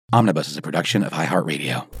Omnibus is a production of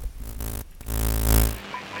iHeartRadio. This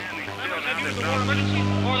is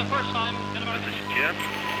Jim,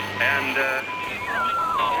 and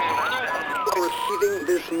receiving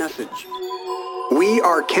this message. We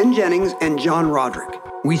are Ken Jennings and John Roderick.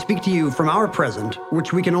 We speak to you from our present,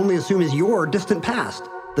 which we can only assume is your distant past,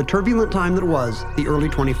 the turbulent time that was the early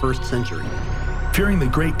 21st century. Fearing the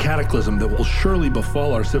great cataclysm that will surely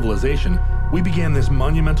befall our civilization, we began this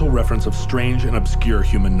monumental reference of strange and obscure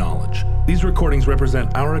human knowledge. These recordings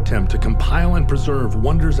represent our attempt to compile and preserve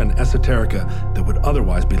wonders and esoterica that would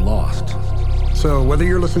otherwise be lost. So whether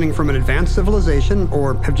you're listening from an advanced civilization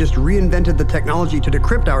or have just reinvented the technology to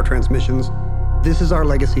decrypt our transmissions, this is our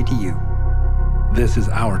legacy to you. This is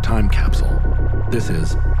our time capsule. This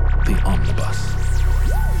is the Omnibus.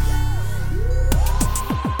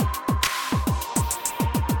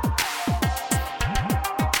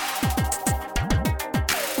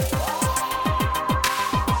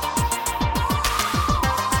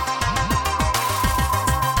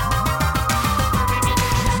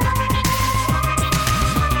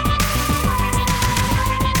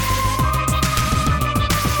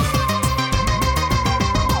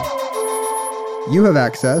 You have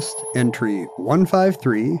accessed entry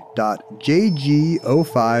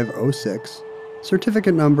 153.JG0506,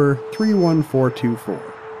 certificate number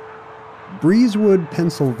 31424. Breezewood,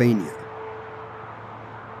 Pennsylvania.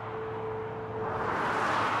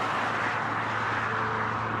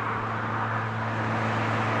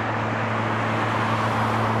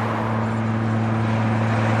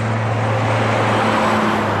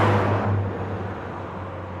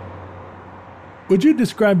 Would you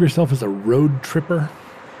describe yourself as a road tripper?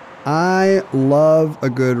 I love a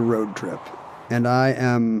good road trip, and I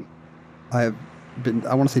have been,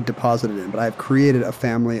 I want to say deposited in, but I have created a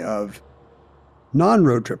family of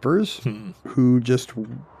non-road trippers who just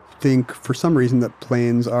think for some reason that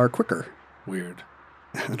planes are quicker. Weird.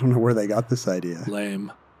 I don't know where they got this idea.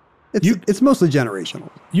 Lame. It's mostly generational.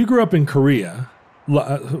 You grew up in Korea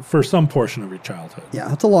for some portion of your childhood.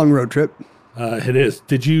 Yeah, it's a long road trip. It is.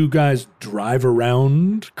 Did you guys drive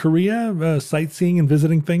around Korea, sightseeing and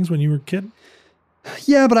visiting things when you were a kid?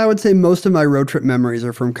 Yeah, but I would say most of my road trip memories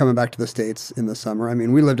are from coming back to the States in the summer. I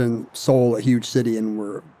mean, we lived in Seoul, a huge city, and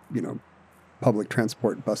we're, public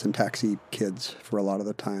transport, bus and taxi kids for a lot of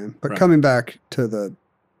the time. But coming back to the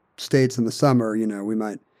States in the summer, we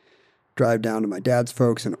might drive down to my dad's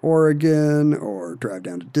folks in Oregon or drive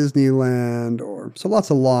down to Disneyland so lots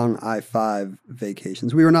of long I-5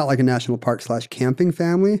 vacations. We were not like a national park / camping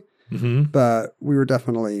family, but we were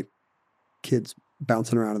definitely kids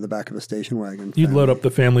bouncing around in the back of a station wagon. You'd load up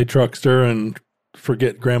the family truckster and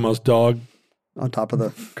forget grandma's dog on top of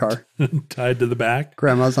the car. Tied to the back.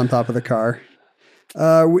 Grandma's on top of the car.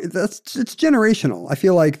 It's generational. I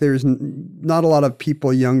feel like there's not a lot of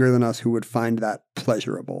people younger than us who would find that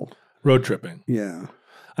pleasurable. Road tripping. Yeah.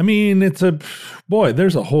 I mean, there's a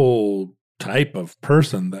whole type of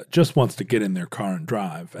person that just wants to get in their car and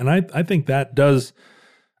drive. And I think the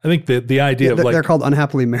idea of they're called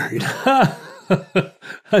unhappily married. I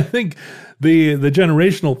think the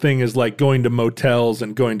generational thing is like going to motels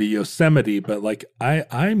and going to Yosemite, but like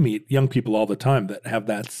I meet young people all the time that have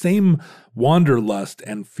that same wanderlust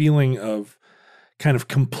and feeling of kind of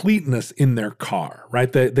completeness in their car,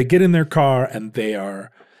 right? They get in their car and they are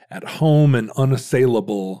at home and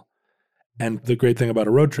unassailable. And the great thing about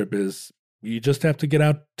a road trip is you just have to get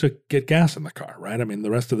out to get gas in the car, right? I mean,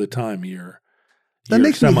 the rest of the time you're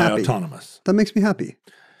semi-autonomous. That makes me happy.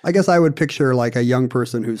 I guess I would picture like a young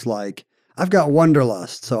person who's like, I've got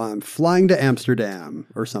wanderlust, so I'm flying to Amsterdam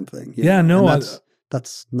or something.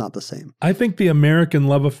 That's not the same. I think the American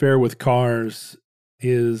love affair with cars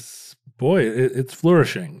is, it's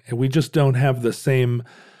flourishing. And we just don't have the same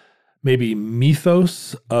maybe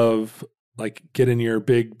mythos of like get in your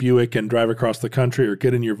big Buick and drive across the country or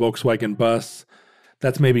get in your Volkswagen bus.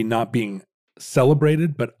 That's maybe not being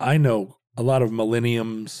celebrated, but I know a lot of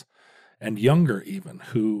millenniums and younger even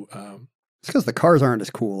who... it's because the cars aren't as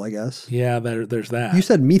cool, I guess. Yeah, there's that. You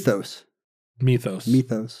said mythos. Mythos.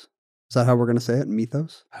 Mythos. Is that how we're going to say it?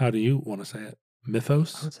 Mythos? How do you want to say it?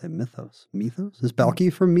 Mythos? I would say mythos. Mythos? Is Balky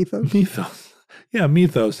from Mythos? Mythos. Yeah,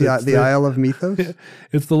 Mythos. The Isle of Mythos?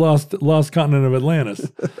 It's the lost continent of Atlantis.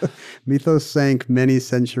 Mythos sank many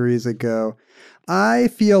centuries ago. I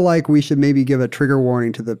feel like we should maybe give a trigger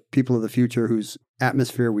warning to the people of the future whose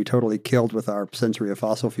atmosphere we totally killed with our century of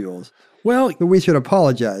fossil fuels. Well, we should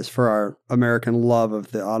apologize for our American love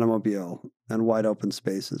of the automobile and wide open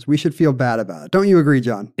spaces. We should feel bad about it. Don't you agree,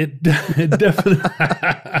 John? It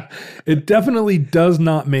definitely does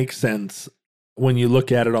not make sense when you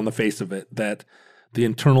look at it on the face of it that the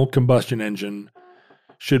internal combustion engine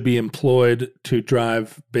should be employed to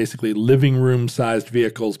drive basically living room sized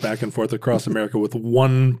vehicles back and forth across America with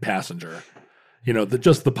one passenger.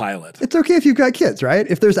 Just the pilot. It's okay if you've got kids, right?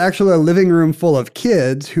 If there's actually a living room full of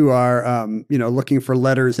kids who are, looking for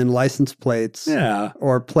letters in license plates,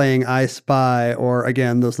 or playing I Spy, or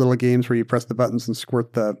again, those little games where you press the buttons and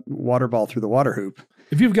squirt the water ball through the water hoop.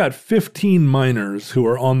 If you've got 15 minors who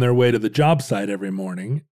are on their way to the job site every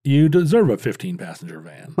morning, you deserve a 15-passenger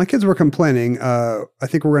van. My kids were complaining. I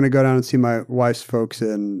think we're going to go down and see my wife's folks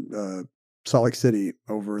in Salt Lake City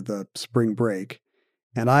over the spring break.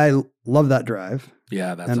 And I love that drive.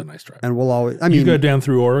 Yeah, that's a nice drive. And we'll always, you go down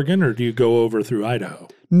through Oregon, or do you go over through Idaho?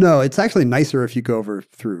 No, it's actually nicer if you go over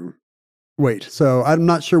through. Wait, so I'm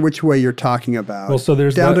not sure which way you're talking about. Well, so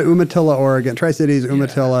there's down to Umatilla, Oregon, Tri-Cities,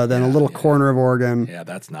 Umatilla, then a little corner of Oregon. Yeah,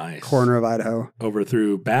 that's nice. Corner of Idaho. Over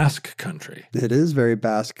through Basque country. It is very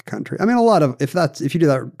Basque country. I mean, a lot of, if you do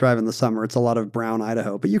that drive in the summer, it's a lot of brown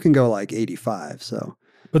Idaho, but you can go like 85, so.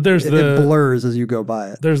 But there's it blurs as you go by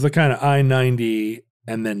it. There's the kind of I-90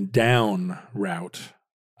 and then down route.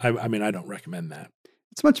 I mean, I don't recommend that.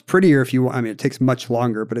 It's much prettier if you want. I mean, it takes much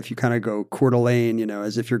longer, but if you kind of go Coeur d'Alene,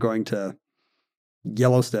 as if you're going to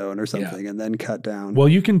Yellowstone or something, and then cut down. Well,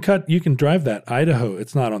 you can drive that Idaho.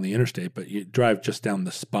 It's not on the interstate, but you drive just down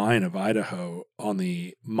the spine of Idaho on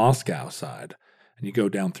the Moscow side, and you go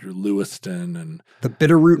down through Lewiston and the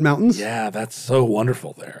Bitterroot Mountains. Yeah, that's so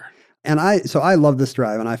wonderful there. And I love this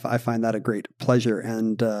drive, and I find that a great pleasure.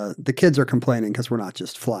 And the kids are complaining because we're not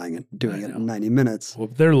just flying and doing it in 90 minutes. Well,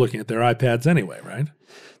 they're looking at their iPads anyway, right?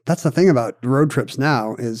 That's the thing about road trips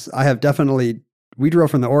now is we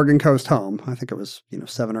drove from the Oregon coast home. I think it was,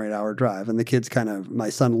 7 or 8 hour drive. And the kids my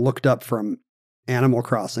son looked up from Animal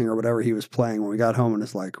Crossing or whatever he was playing when we got home and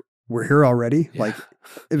is like, we're here already? Yeah. Like,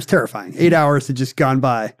 it was terrifying. 8 hours had just gone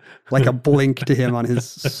by like a blink to him on his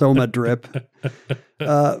Soma drip.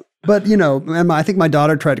 But, and I think my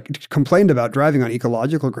daughter complained about driving on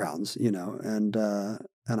ecological grounds, and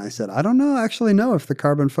I said, I don't know if the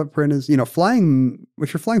carbon footprint is, flying,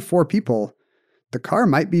 if you're flying 4 people, the car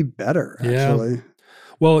might be better, actually. Yeah.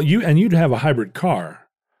 Well, you'd have a hybrid car.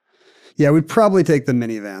 Yeah, we'd probably take the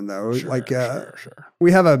minivan, though. Sure.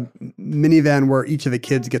 We have a minivan where each of the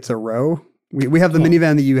kids gets a row. We have the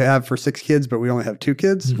minivan that you have for 6 kids, but we only have 2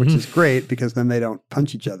 kids, which is great because then they don't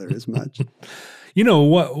punch each other as much. You know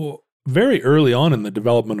what? Very early on in the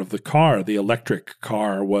development of the car, the electric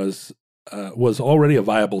car was already a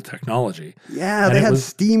viable technology. Yeah, they had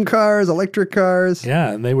steam cars, electric cars.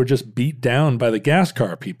 Yeah, and they were just beat down by the gas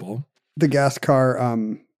car people. The gas car,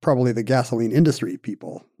 probably the gasoline industry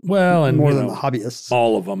people. Well, and more than the hobbyists.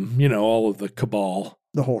 All of them, all of the cabal.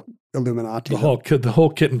 The whole Illuminati. The whole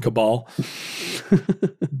kit and cabal.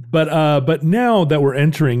 But now that we're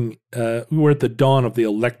entering, we're at the dawn of the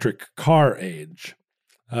electric car age.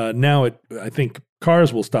 I think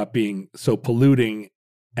cars will stop being so polluting,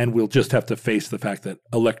 and we'll just have to face the fact that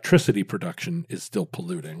electricity production is still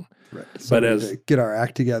polluting. Right. So but as get our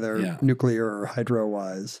act together, nuclear or hydro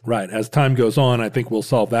wise. Right. As time goes on, I think we'll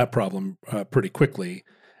solve that problem pretty quickly,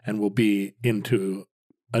 and we'll be into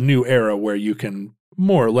a new era where you can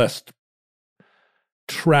more or less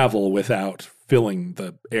travel without filling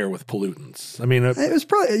the air with pollutants. I mean, it was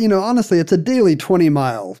probably, honestly, it's a daily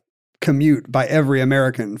 20-mile commute by every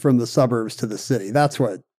American from the suburbs to the city. That's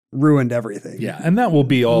what ruined everything. Yeah, and that will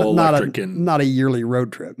be all electric in not a yearly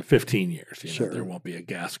road trip. 15 years. Sure. There won't be a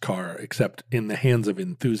gas car except in the hands of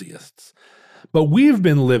enthusiasts. But we've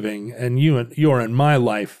been living, and your and my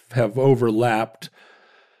life have overlapped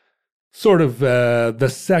sort of the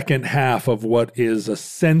second half of what is a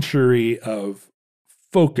century of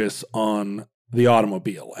focus on the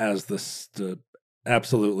automobile as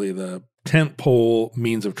absolutely the tentpole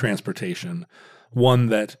means of transportation, one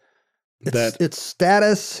that its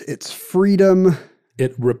status, its freedom.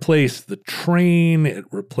 It replaced the train. It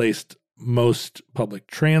replaced most public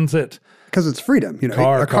transit because it's freedom.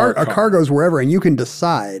 A car goes wherever, and you can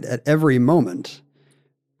decide at every moment.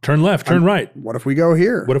 Turn left, turn right. What if we go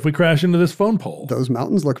here? What if we crash into this phone pole? Those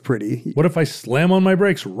mountains look pretty. What if I slam on my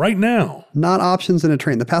brakes right now? Not options in a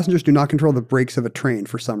train. The passengers do not control the brakes of a train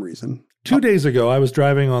for some reason. 2 days ago, I was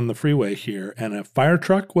driving on the freeway here, and a fire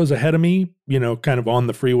truck was ahead of me, kind of on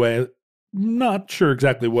the freeway. Not sure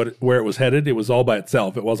exactly where it was headed. It was all by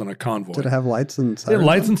itself. It wasn't a convoy. Did it have lights and sirens? It had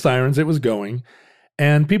lights and sirens. It was going.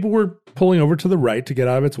 And people were pulling over to the right to get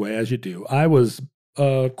out of its way, as you do. I was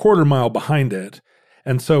a quarter mile behind it.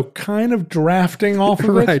 And so kind of drafting off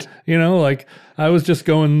of right. it, I was just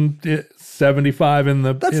going 75 in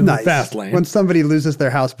the That's in nice. the fast lane. When somebody loses their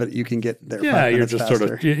house, but you can get there. Yeah, 5 you're minutes just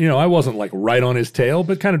faster. sort of, I wasn't like right on his tail,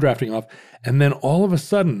 but kind of drafting off. And then all of a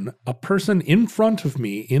sudden, a person in front of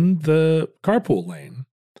me in the carpool lane,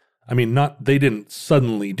 I mean, they didn't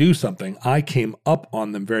suddenly do something. I came up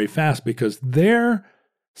on them very fast because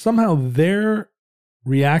somehow their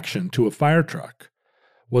reaction to a fire truck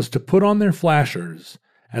was to put on their flashers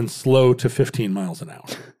and slow to 15 miles an hour.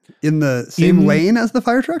 In the same lane as the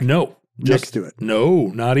fire truck? No. Next to it. No,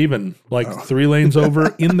 not even. 3 lanes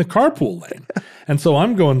over in the carpool lane. And so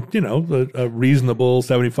I'm going, a reasonable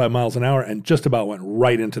 75 miles an hour and just about went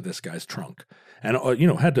right into this guy's trunk. And,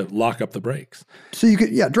 had to lock up the brakes. So you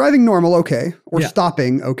could, driving normal, okay. Or Yeah.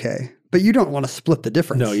 stopping, okay. But you don't want to split the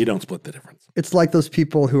difference. No, you don't split the difference. It's like those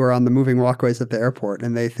people who are on the moving walkways at the airport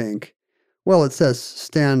and they think, well, it says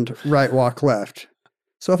stand right, walk left.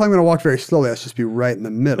 So if I'm going to walk very slowly, I should just be right in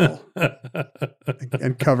the middle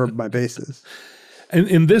and cover my bases. And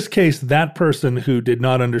in this case, that person who did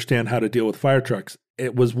not understand how to deal with fire trucks,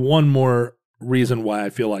 it was one more reason why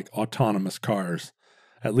I feel like autonomous cars,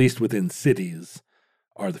 at least within cities,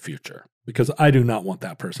 are the future. Because I do not want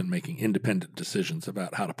that person making independent decisions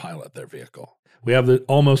about how to pilot their vehicle. We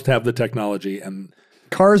almost have the technology, and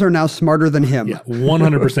Cars are now smarter than him.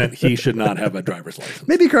 100% he should not have a driver's license.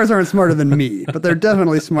 Maybe cars aren't smarter than me, but they're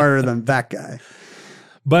definitely smarter than that guy.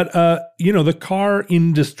 But, the car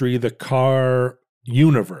industry, the car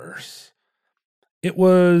universe, it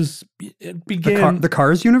began... The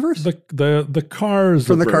Cars universe? The Cars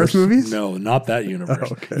From the Cars movies? No, not that universe.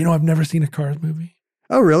 Oh, okay. I've never seen a Cars movie.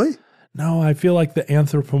 Oh, really? No, I feel like the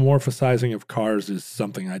anthropomorphizing of cars is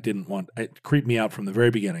something I didn't want. It creeped me out from the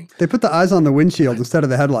very beginning. They put the eyes on the windshield instead of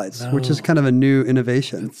the headlights, which is kind of a new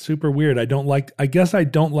innovation. It's super weird. I guess I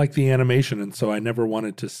don't like the animation, and so I never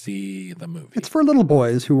wanted to see the movie. It's for little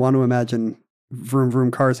boys who want to imagine vroom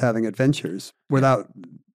vroom cars having adventures without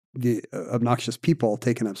the obnoxious people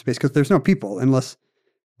taking up space, because there's no people unless,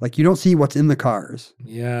 you don't see what's in the cars.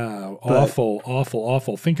 Yeah, awful, awful,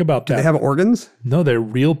 awful. Think about that. Do they have organs? No, they're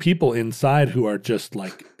real people inside who are just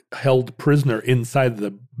held prisoner inside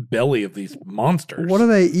the belly of these monsters. What do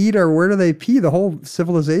they eat or where do they pee? The whole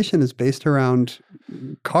civilization is based around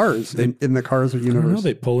cars in the Cars universe. I don't know.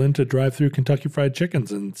 They pull into drive-through Kentucky Fried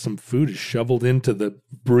Chickens and some food is shoveled into the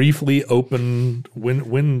briefly open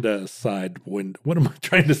side window. What am I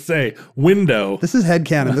trying to say? Window. This is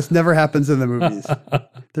headcanon. This never happens in the movies.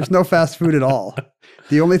 There's no fast food at all.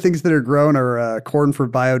 The only things that are grown are corn for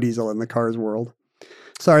biodiesel in the Cars world.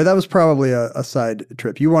 Sorry, that was probably a side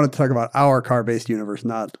trip. You wanted to talk about our car-based universe,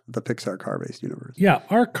 not the Pixar car-based universe. Yeah,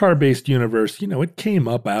 our car-based universe, it came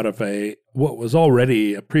up out of what was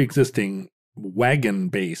already a pre-existing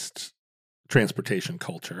wagon-based transportation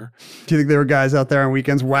culture. Do you think there were guys out there on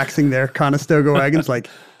weekends waxing their Conestoga wagons like,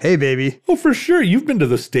 hey, baby? Oh, for sure. You've been to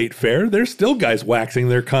the state fair. There's still guys waxing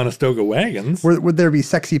their Conestoga wagons. Would there be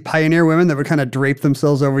sexy pioneer women that would kind of drape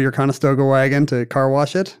themselves over your Conestoga wagon to car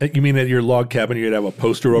wash it? You mean at your log cabin, you'd have a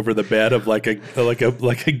poster over the bed of like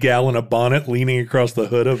a gal in a bonnet leaning across the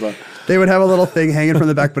hood of a... They would have a little thing hanging from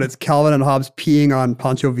the back, but it's Calvin and Hobbes peeing on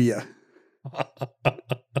Pancho Villa.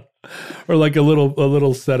 Or like a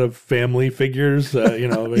little set of family figures,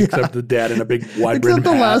 except the dad in a big wide brimmed Except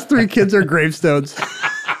the hat. last 3 kids are gravestones.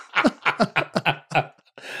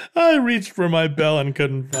 I reached for my bell and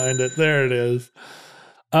couldn't find it. There it is.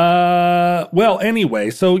 Well, anyway,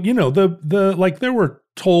 so there were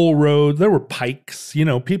toll roads, there were pikes.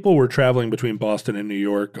 People were traveling between Boston and New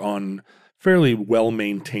York on fairly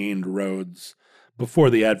well-maintained roads before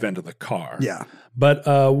the advent of the car. Yeah. But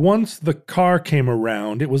once the car came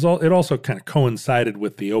around, it also kind of coincided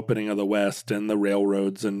with the opening of the West and the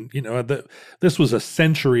railroads, and this was a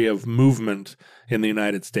century of movement in the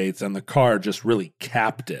United States, and the car just really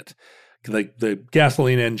capped it. Like the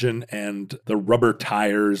gasoline engine and the rubber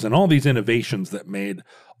tires and all these innovations that made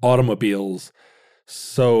automobiles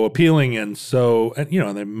so appealing and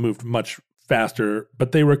they moved much faster,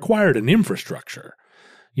 but they required an infrastructure.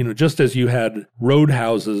 Just as you had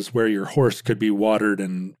roadhouses where your horse could be watered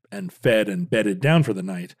and fed and bedded down for the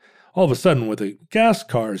night, all of a sudden with the gas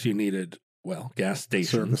cars, you needed, gas stations.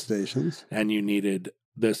 Service stations. And you needed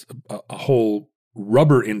a whole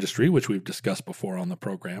rubber industry, which we've discussed before on the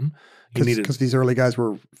program. Because these early guys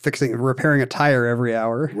were repairing a tire every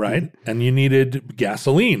hour. Right. And you needed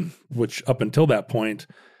gasoline, which up until that point,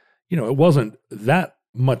 it wasn't that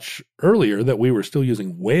much earlier that we were still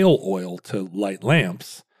using whale oil to light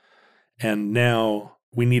lamps. And now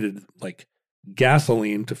we needed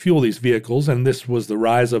gasoline to fuel these vehicles. And this was the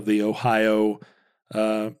rise of the Ohio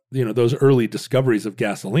those early discoveries of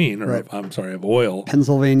gasoline, or Right. of oil.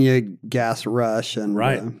 Pennsylvania gas rush and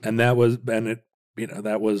Right. And that was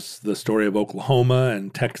the story of Oklahoma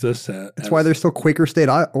and Texas. that's why there's still Quaker State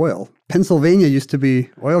oil. Pennsylvania used to be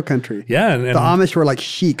oil country. Yeah. And The Amish were like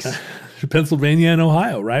sheiks. Pennsylvania and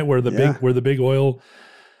Ohio, right? Where the big oil.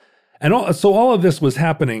 And so all of this was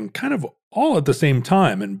happening kind of all at the same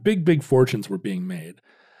time, and big fortunes were being made.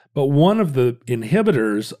 But one of the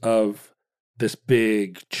inhibitors of this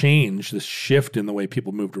big change, this shift in the way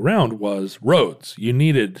people moved around, was roads. You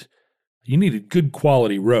needed good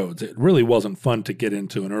quality roads. It really wasn't fun to get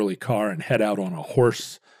into an early car and head out on a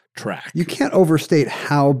horse track. You can't overstate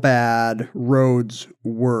how bad roads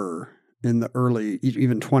were in the early,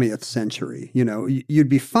 even 20th century. You'd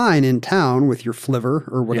be fine in town with your flivver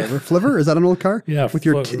or whatever. Yeah. Flivver, is that an old car? Yeah, with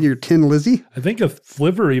your Tin Lizzie. I think a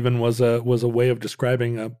flivver even was a way of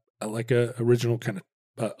describing a original kind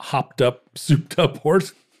of hopped up, souped up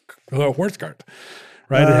horse cart,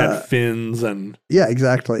 right? It had fins and yeah,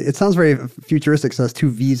 exactly. It sounds very futuristic. So it's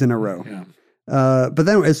two V's in a row. yeah. But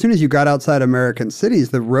then, as soon as you got outside American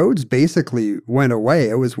cities, the roads basically went away.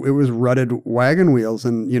 It was rutted wagon wheels,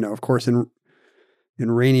 and of course, in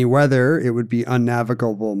rainy weather, it would be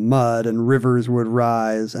unnavigable mud, and rivers would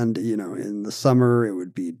rise, and in the summer, it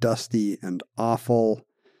would be dusty and awful.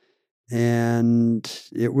 And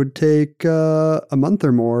it would take a month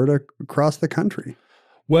or more to cross the country.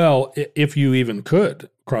 Well, if you even could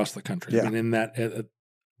cross the country. Yeah. I mean, in that,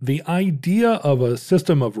 the idea of a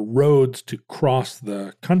system of roads to cross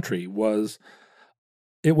the country was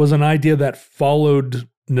an idea that followed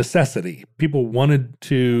necessity. People wanted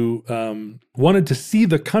to see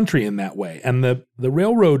the country in that way. And the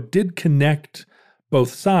railroad did connect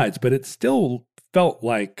both sides, but it still felt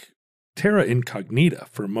like terra incognita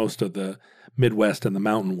for most of the Midwest and the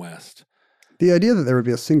Mountain West. The idea that there would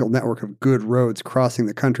be a single network of good roads crossing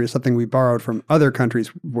the country is something we borrowed from other countries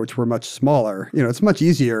which were much smaller. It's much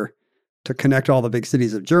easier to connect all the big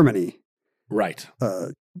cities of Germany. Right.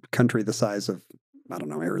 Country the size of, I don't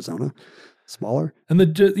know, Arizona. Smaller. And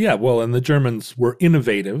the Germans were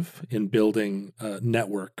innovative in building a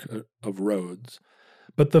network of roads.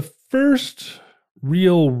 But the first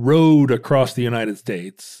real road across the United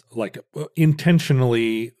States, like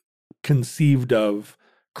intentionally conceived of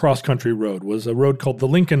cross-country road, was a road called the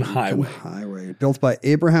Lincoln Highway. Built by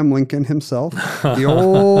Abraham Lincoln himself. The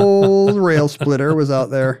old rail splitter was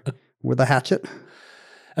out there with a hatchet.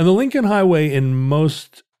 And the Lincoln Highway in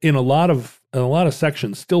a lot of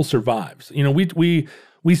sections still survives.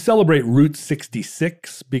 We celebrate Route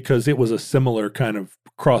 66 because it was a similar kind of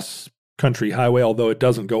cross-country highway, although it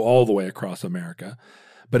doesn't go all the way across America.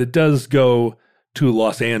 But it does go to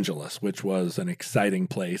Los Angeles, which was an exciting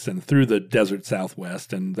place, and through the desert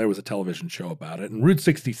Southwest, and there was a television show about it. And Route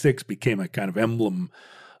 66 became a kind of emblem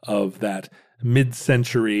of that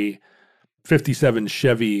mid-century 57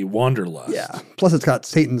 Chevy Wanderlust. Yeah. Plus, it's got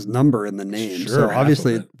Satan's number in the name. Sure, so half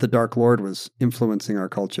obviously, of it. the Dark Lord was influencing our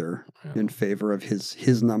culture in favor of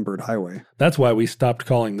his numbered highway. That's why we stopped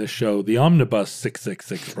calling this show the Omnibus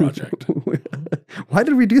 666 Project. Why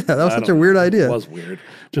did we do that? That was such a weird idea. It was weird.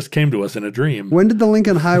 Just came to us in a dream. When did the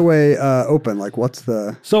Lincoln Highway open? Like, what's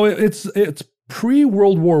the... So it's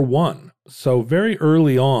pre-World War I. So very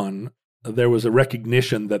early on, there was a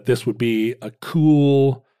recognition that this would be a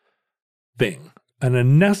cool thing and a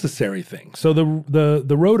necessary thing. So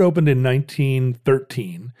the road opened in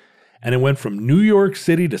 1913, and it went from New York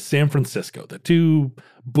City to San Francisco, the two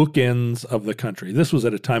bookends of the country. This was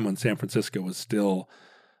at a time when San Francisco was still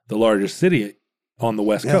the largest city on the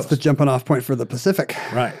West Coast. That's the jumping off point for the Pacific.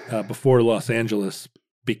 Right, before Los Angeles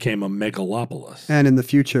became a megalopolis. And in the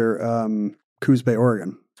future, Coos Bay,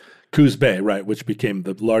 Oregon. Coos Bay, right, which became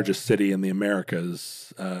the largest city in the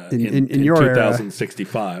Americas in your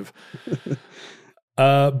 2065.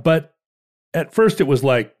 But at first it was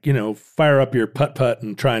like, fire up your putt-putt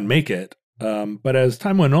and try and make it. But as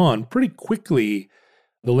time went on, pretty quickly,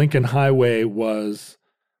 the Lincoln Highway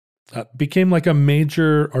became like a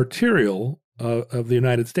major arterial of the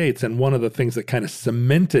United States. And one of the things that kind of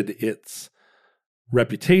cemented its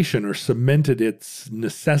reputation or cemented its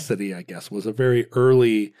necessity, I guess, was a very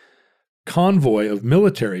early convoy of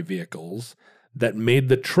military vehicles that made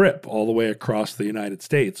the trip all the way across the United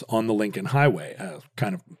States on the Lincoln Highway, a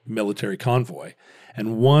kind of military convoy.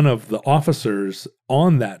 And one of the officers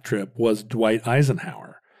on that trip was Dwight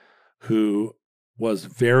Eisenhower, who was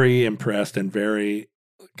very impressed and very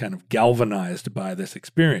kind of galvanized by this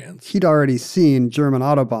experience. He'd already seen German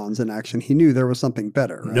Autobahns in action. He knew there was something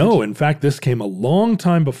better, right? No, in fact, this came a long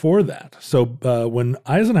time before that. So when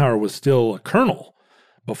Eisenhower was still a colonel,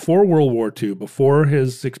 before World War II, before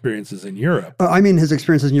his experiences in Europe. I mean, his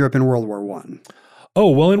experiences in Europe in World War I.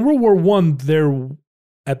 Oh, well, in World War I,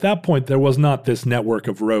 at that point, there was not this network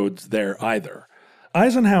of roads there either.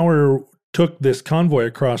 Eisenhower took this convoy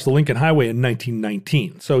across the Lincoln Highway in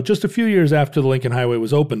 1919, so just a few years after the Lincoln Highway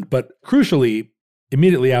was opened, but crucially,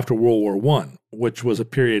 immediately after World War I, which was a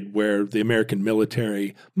period where the American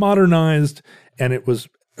military modernized, and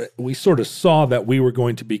we sort of saw that we were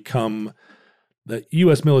going to become, the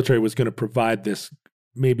U.S. military was going to provide this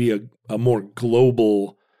maybe a more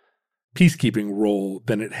global peacekeeping role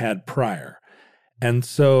than it had prior. And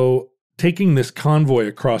so taking this convoy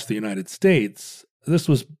across the United States, this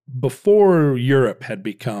was before Europe had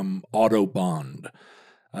become Autobahn,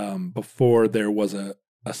 before there was a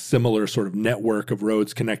similar sort of network of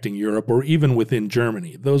roads connecting Europe or even within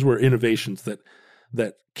Germany. Those were innovations that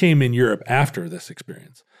came in Europe after this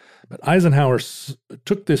experience. But Eisenhower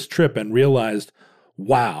took this trip and realized,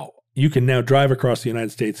 wow, you can now drive across the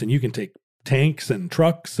United States and you can take tanks and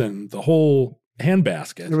trucks and the whole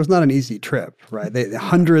handbasket. It was not an easy trip, right?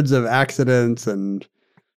 Hundreds of accidents and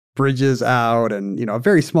bridges out and, a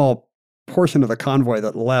very small portion of the convoy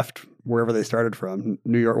that left wherever they started from,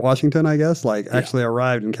 New York, Washington, I guess, actually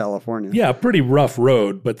arrived in California. Yeah, pretty rough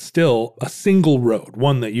road, but still a single road,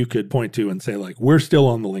 one that you could point to and say, we're still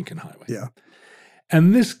on the Lincoln Highway. Yeah.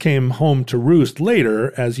 And this came home to roost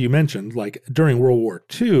later, as you mentioned, during World War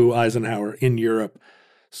II, Eisenhower in Europe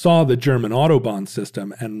saw the German Autobahn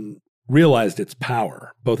system and realized its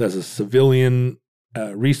power, both as a civilian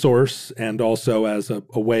resource and also as a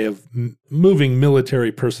way of moving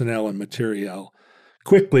military personnel and materiel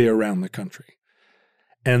quickly around the country.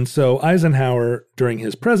 And so Eisenhower, during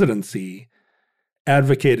his presidency,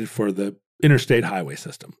 advocated for the interstate highway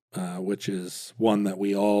system, which is one that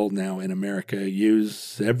we all now in America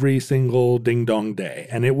use every single ding-dong day.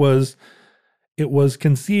 And it was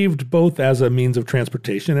conceived both as a means of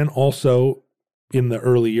transportation and also in the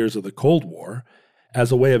early years of the Cold War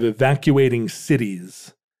as a way of evacuating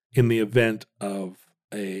cities in the event of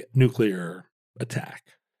a nuclear attack.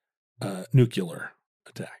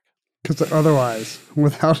 Because otherwise,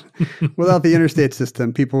 without the interstate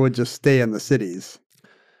system, people would just stay in the cities.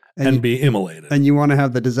 And be immolated. And you want to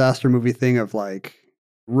have the disaster movie thing of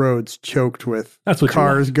roads choked with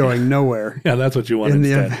cars going nowhere. Yeah, that's what you want in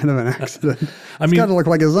instead. The event of an accident. It's got to look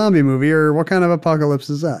like a zombie movie, or what kind of apocalypse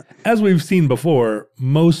is that? As we've seen before,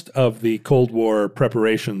 most of the Cold War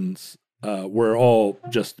preparations were all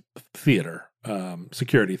just theater,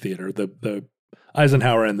 security theater. The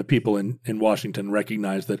Eisenhower and the people in Washington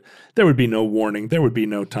recognized that there would be no warning, there would be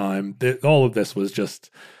no time. All of this was just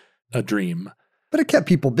a dream. But it kept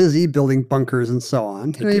people busy building bunkers and so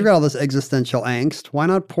on. You've got all this existential angst. Why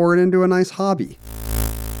not pour it into a nice hobby?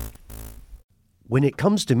 When it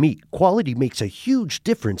comes to meat, quality makes a huge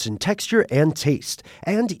difference in texture and taste.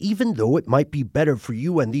 And even though it might be better for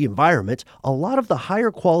you and the environment, a lot of the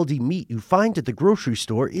higher quality meat you find at the grocery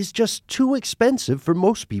store is just too expensive for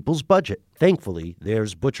most people's budget. Thankfully,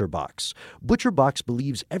 there's ButcherBox. ButcherBox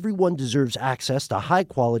believes everyone deserves access to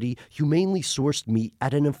high-quality, humanely sourced meat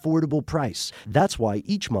at an affordable price. That's why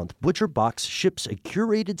each month, ButcherBox ships a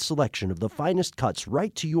curated selection of the finest cuts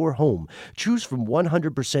right to your home. Choose from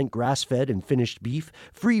 100% grass-fed and finished beef,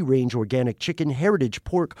 free-range organic chicken, heritage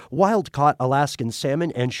pork, wild-caught Alaskan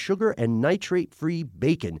salmon, and sugar and nitrate-free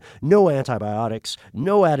bacon. No antibiotics,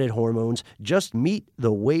 no added hormones, just meat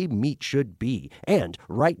the way meat should be. And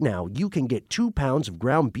right now, you can get 2 pounds of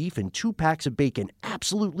ground beef and 2 packs of bacon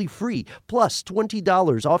absolutely free, plus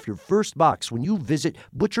 $20 off your first box when you visit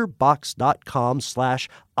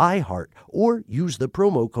butcherbox.com/iHeart or use the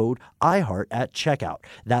promo code iHeart at checkout.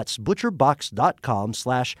 That's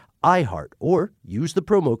butcherbox.com/iHeart or use the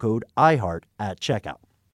promo code iHeart at checkout.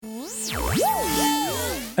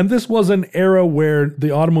 And this was an era where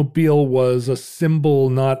the automobile was a symbol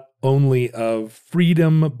not only of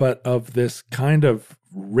freedom, but of this kind of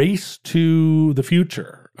race to the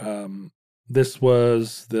future. This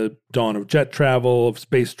was the dawn of jet travel, of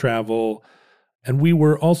space travel, and we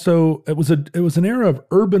were also, it was an era of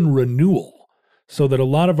urban renewal, so that a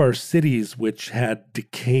lot of our cities, which had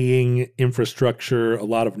decaying infrastructure, a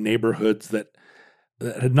lot of neighborhoods that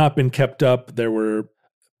had not been kept up,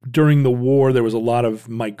 during the war, there was a lot of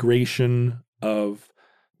migration of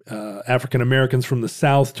African Americans from the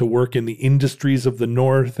South to work in the industries of the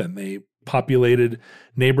North, and they populated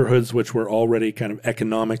neighborhoods which were already kind of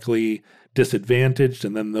economically disadvantaged,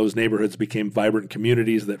 and then those neighborhoods became vibrant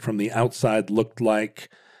communities that from the outside looked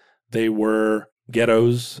like they were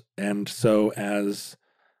ghettos. And so as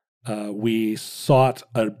We sought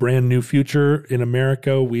a brand new future in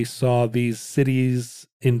America. We saw these cities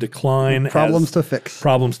in decline. Problems to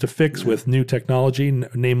fix With new technology,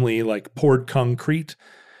 namely like poured concrete.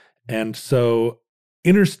 And so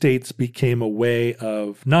interstates became a way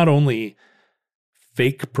of not only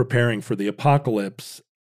fake preparing for the apocalypse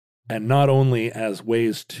and not only as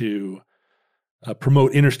ways to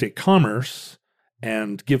promote interstate commerce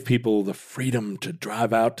and give people the freedom to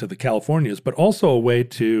drive out to the Californias, but also a way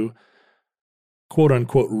to, quote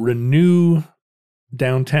unquote, renew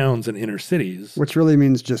downtowns and inner cities. Which really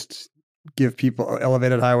means just give people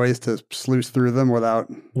elevated highways to sluice through them without...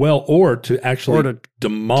 Well, or to actually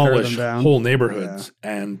demolish down. whole neighborhoods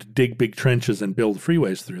and dig big trenches and build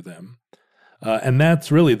freeways through them. And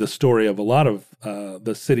that's really the story of a lot of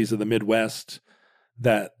the cities of the Midwest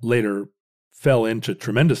that later fell into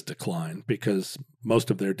tremendous decline because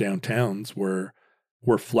most of their downtowns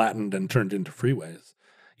were flattened and turned into freeways.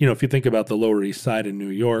 You know, if you think about the Lower East Side in New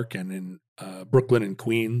York and in Brooklyn and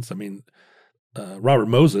Queens, I mean, Robert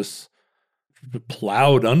Moses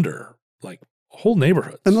plowed under like whole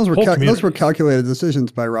neighborhoods. And those were calculated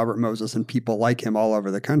decisions by Robert Moses and people like him all over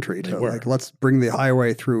the country to like, let's bring the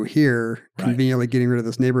highway through here, conveniently getting rid of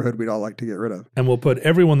this neighborhood we'd all like to get rid of. And we'll put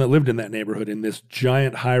everyone that lived in that neighborhood in this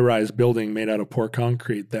giant high-rise building made out of poured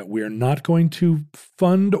concrete that we're not going to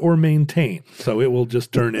fund or maintain. So it will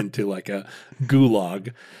just turn into like a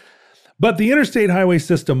gulag. But the interstate highway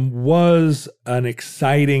system was an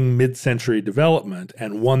exciting mid-century development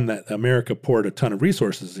and one that America poured a ton of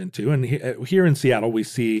resources into. And here in Seattle, we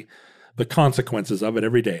see the consequences of it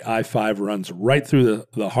every day. I-5 runs right through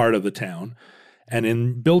the heart of the town. And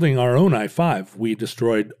in building our own I-5, we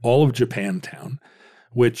destroyed all of Japantown,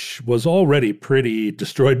 which was already pretty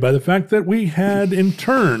destroyed by the fact that we had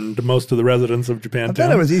interned most of the residents of Japantown. I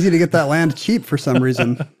thought it was easy to get that land cheap for some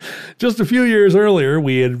reason. Just a few years earlier,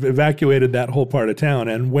 we had evacuated that whole part of town.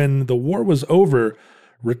 And when the war was over,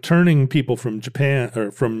 returning people from Japan,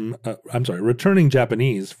 or returning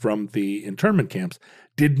Japanese from the internment camps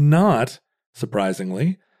did not,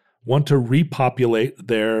 surprisingly, want to repopulate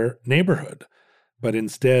their neighborhood, but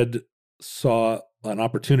instead saw an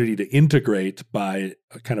opportunity to integrate by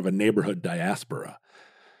a kind of a neighborhood diaspora.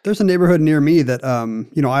 There's a neighborhood near me that,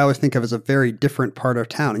 I always think of as a very different part of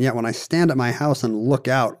town. And yet when I stand at my house and look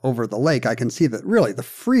out over the lake, I can see that really the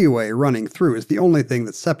freeway running through is the only thing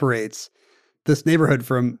that separates this neighborhood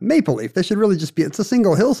from Maple Leaf. They should really just be, it's a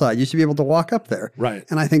single hillside. You should be able to walk up there. Right.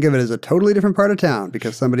 And I think of it as a totally different part of town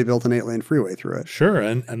because somebody built an 8-lane freeway through it. Sure.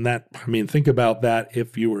 And that, I mean, think about that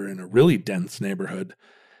if you were in a really dense neighborhood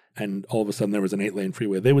and all of a sudden there was an 8-lane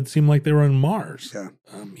freeway, they would seem like they were on Mars. Yeah.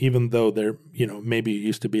 Even though they're, maybe it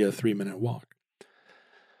used to be a 3-minute walk.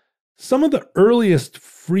 Some of the earliest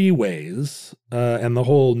freeways and the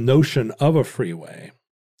whole notion of a freeway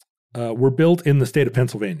were built in the state of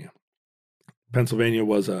Pennsylvania. Pennsylvania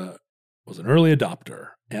was an early adopter,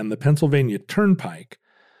 and the Pennsylvania Turnpike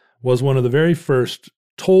was one of the very first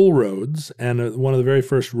toll roads and one of the very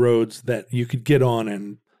first roads that you could get on,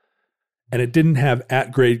 and it didn't have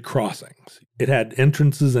at-grade crossings. It had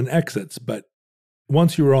entrances and exits, but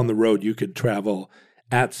once you were on the road, you could travel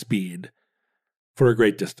at speed for a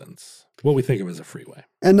great distance. What we think of as a freeway.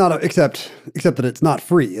 And except that it's not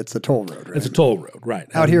free. It's a toll road, right? It's a toll road, right.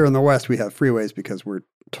 Out here in the West, we have freeways because we're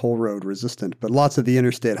toll road resistant, but lots of the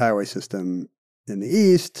interstate highway system in the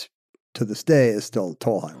East to this day is still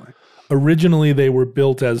toll highway. Originally, they were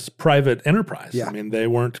built as private enterprise. Yeah. I mean, they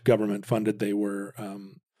weren't government funded. They were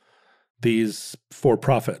these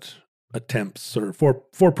for-profit attempts or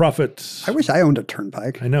for-profit. I wish I owned a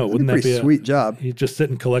turnpike. I know. Wouldn't that be a sweet job? You just sit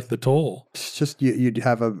and collect the toll. It's just you'd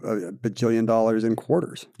have a bajillion dollars in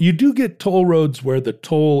quarters. You do get toll roads where the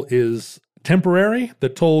toll is temporary. The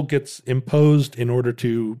toll gets imposed in order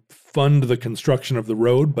to fund the construction of the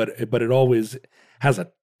road, but it always has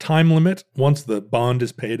a time limit. Once the bond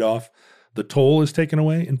is paid off, the toll is taken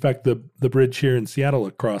away. In fact, the bridge here in Seattle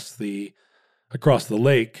across the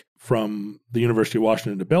lake from the University of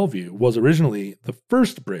Washington to Bellevue was originally the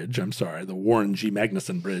first bridge. The Warren G.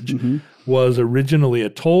 Magnuson Bridge was originally a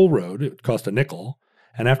toll road. It cost a nickel.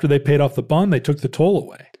 And after they paid off the bond, they took the toll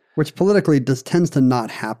away. Which politically tends to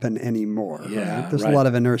not happen anymore. Yeah, right? There's a lot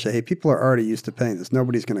of inertia. Hey, people are already used to paying this.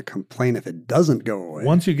 Nobody's going to complain if it doesn't go away.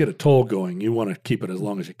 Once you get a toll going, you want to keep it as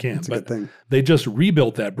long as you can. That's a good thing. They just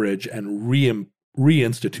rebuilt that bridge and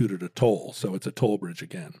reinstituted a toll. So it's a toll bridge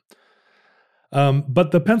again.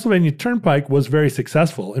 But the Pennsylvania Turnpike was very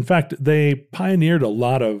successful. In fact, they pioneered a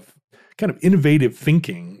lot of kind of innovative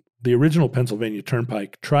thinking. The original Pennsylvania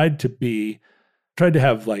Turnpike tried to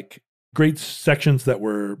have like great sections that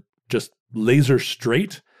were just laser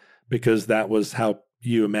straight because that was how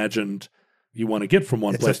you imagined you want to get from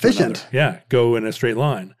one It's place efficient. to another. Yeah, go in a straight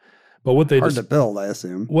line. But what they Hard to build, I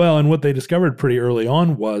assume. well, and what they discovered pretty early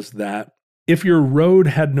on was that if your road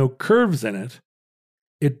had no curves in it,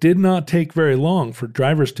 it did not take very long for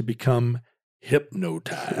drivers to become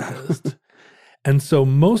hypnotized. And so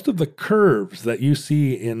most of the curves that you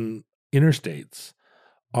see in interstates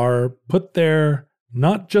are put there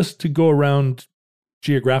not just to go around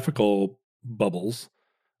geographical bubbles,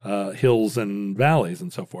 hills and valleys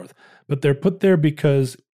and so forth, but they're put there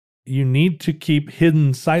because you need to keep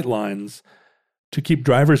hidden sight lines to keep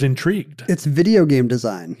drivers intrigued. It's video game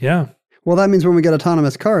design. Yeah. Well, that means when we get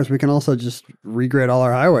autonomous cars, we can also just regrade all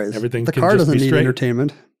our highways. Everything The can car just doesn't be need straight.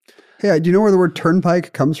 entertainment. Hey, do you know where the word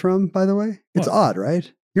turnpike comes from, by the way? It's What? odd,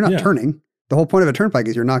 right? You're not Yeah. turning. The whole point of a turnpike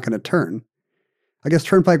is you're not going to turn. I guess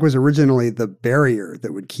turnpike was originally the barrier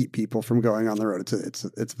that would keep people from going on the road.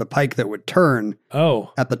 It's the pike that would turn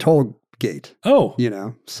Oh. at the toll gate, Oh. you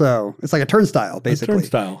know? So it's like a turnstile, basically.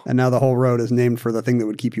 Turnstile. And now the whole road is named for the thing that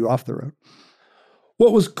would keep you off the road.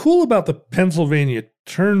 What was cool about the Pennsylvania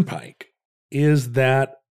Turnpike is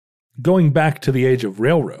that going back to the age of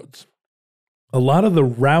railroads, a lot of the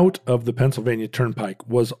route of the Pennsylvania Turnpike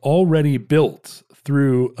was already built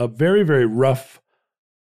through a very, very rough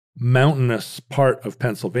mountainous part of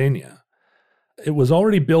Pennsylvania. It was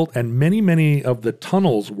already built, and many, many of the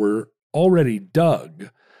tunnels were already dug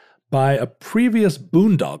by a previous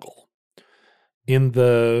boondoggle. In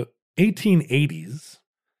the 1880s,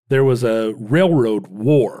 there was a railroad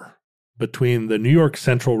war between the New York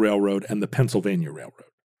Central Railroad and the Pennsylvania Railroad.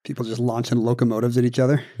 People just launching locomotives at each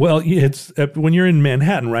other. Well, it's when you're in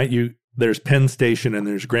Manhattan, right? There's Penn Station and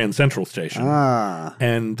there's Grand Central Station. Ah,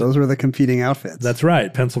 And those were the competing outfits. that's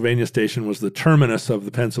right. Pennsylvania Station was the terminus of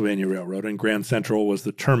the Pennsylvania Railroad, and Grand Central was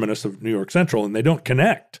the terminus of New York Central, and they don't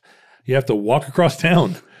connect. You have to walk across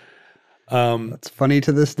town. That's funny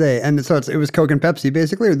to this day. And so it was Coke and Pepsi,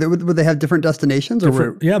 basically. Or would they have different destinations?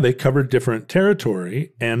 Yeah, they covered different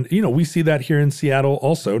territory. And, we see that here in Seattle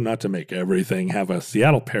also, not to make everything have a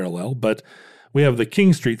Seattle parallel, but we have the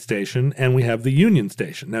King Street Station and we have the Union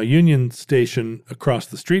Station. Now, Union Station across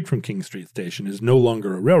the street from King Street Station is no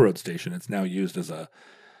longer a railroad station. It's now used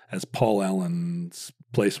as Paul Allen's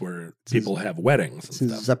place where people have weddings and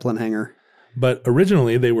stuff. Zeppelin hangar. But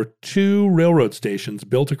originally, they were two railroad stations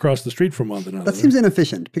built across the street from one another. That seems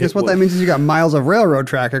inefficient because what that means is you got miles of railroad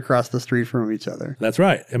track across the street from each other. That's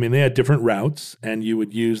right. I mean, they had different routes and you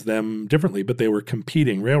would use them differently, but they were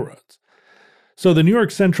competing railroads. So the New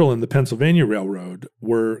York Central and the Pennsylvania Railroad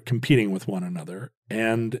were competing with one another.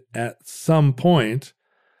 And at some point,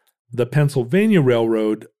 the Pennsylvania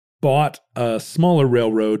Railroad bought a smaller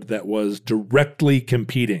railroad that was directly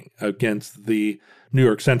competing against the New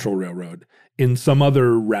York Central Railroad in some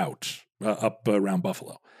other route up around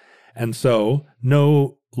Buffalo. And so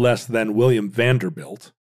no less than William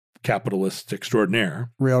Vanderbilt, capitalist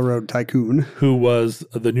extraordinaire, Railroad tycoon. who was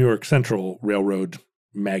the New York Central Railroad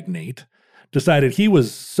magnate, decided he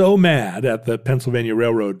was so mad at the Pennsylvania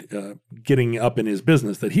Railroad getting up in his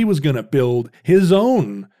business that he was going to build his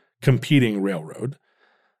own competing railroad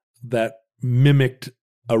that mimicked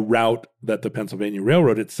a route that the Pennsylvania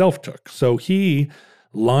Railroad itself took. So he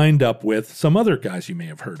lined up with some other guys you may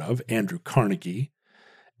have heard of, Andrew Carnegie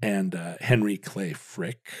and Henry Clay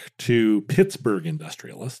Frick, two Pittsburgh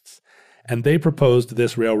industrialists. And they proposed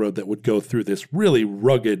this railroad that would go through this really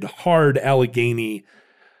rugged, hard Allegheny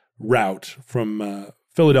route from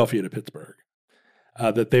Philadelphia to Pittsburgh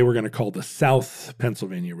that they were going to call the South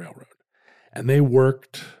Pennsylvania Railroad. And they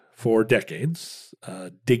worked for decades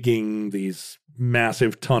digging these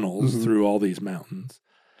massive tunnels through all these mountains.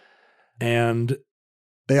 And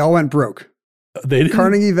they all went broke. They didn't.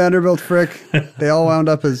 Carnegie, Vanderbilt, Frick, they all wound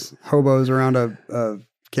up as hobos around a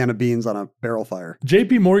can of beans on a barrel fire.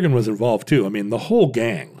 J.P. Morgan was involved too. I mean, the whole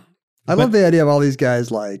gang. I love the idea of all these guys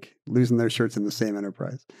like losing their shirts in the same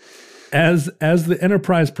enterprise. As the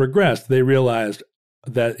enterprise progressed, they realized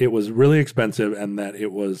that it was really expensive and that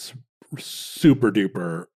it was super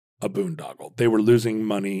duper a boondoggle. They were losing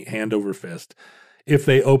money hand over fist. If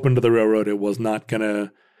they opened the railroad, it was not going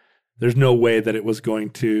to, there's no way that it was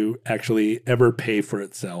going to actually ever pay for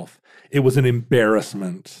itself. It was an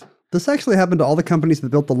embarrassment. This actually happened to all the companies that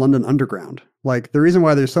built the London Underground. Like, the reason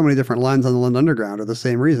why there's so many different lines on the London Underground are the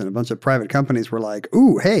same reason. A bunch of private companies were like,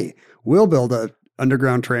 ooh, hey, we'll build a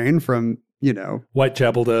underground train from,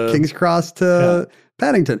 Whitechapel to King's Cross to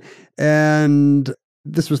Paddington. And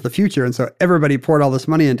this was the future. And so everybody poured all this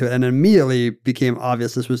money into it and immediately became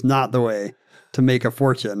obvious this was not the way to make a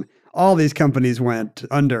fortune. All these companies went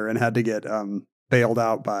under and had to get bailed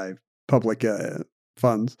out by public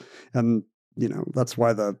funds. And that's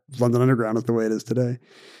why the London Underground is the way it is today.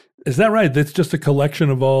 Is that right? That's just a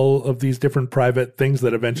collection of all of these different private things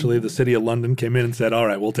that eventually the city of London came in and said, all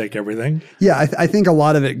right, we'll take everything? Yeah, I think a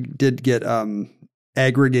lot of it did get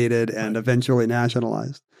aggregated and eventually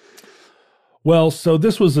nationalized. Well, so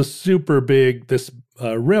this was this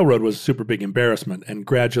railroad was a super big embarrassment. And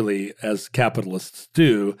gradually, as capitalists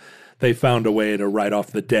do, they found a way to write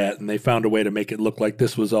off the debt, and they found a way to make it look like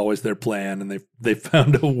this was always their plan. And they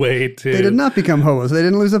found a way to... They did not become hobos. They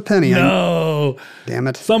didn't lose a penny. No. Damn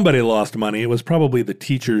it. Somebody lost money. It was probably the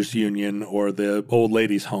teachers' union or the old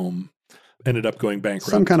ladies' home ended up going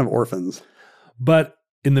bankrupt. Some kind of orphans. But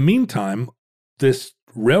in the meantime, this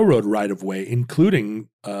railroad right-of-way, including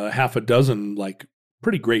half a dozen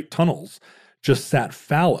pretty great tunnels, just sat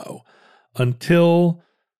fallow until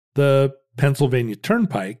the Pennsylvania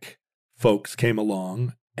Turnpike folks came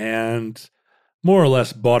along and more or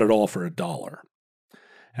less bought it all for $1.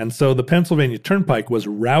 And so the Pennsylvania Turnpike was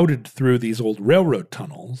routed through these old railroad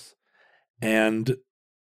tunnels, and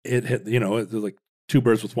it had, it was like two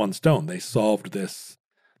birds with one stone. They solved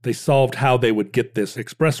how they would get this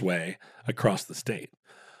expressway across the state.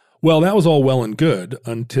 Well, that was all well and good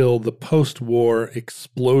until the post-war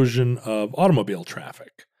explosion of automobile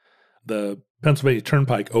traffic. The Pennsylvania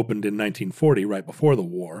Turnpike opened in 1940, right before the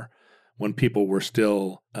war, when people were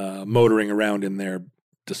still motoring around in their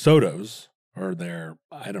DeSotos or their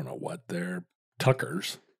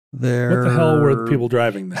Tuckers. What the hell were the people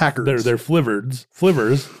driving them? Packards. They're Flivvards.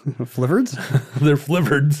 Flivvards? They're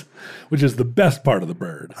Flivvards, which is the best part of the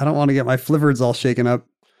bird. I don't want to get my Flivvards all shaken up.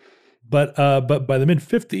 But by the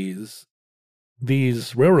mid-50s,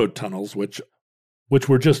 these railroad tunnels, which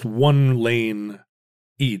were just one lane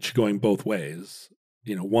each going both ways,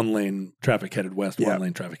 one lane traffic headed west, one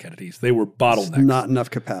lane traffic headed east, they were bottlenecks. It's not enough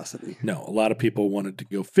capacity. No, a lot of people wanted to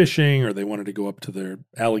go fishing or they wanted to go up to their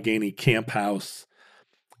Allegheny camp house.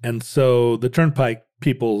 And so the Turnpike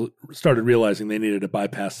people started realizing they needed to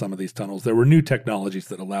bypass some of these tunnels. There were new technologies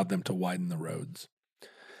that allowed them to widen the roads.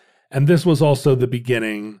 And this was also the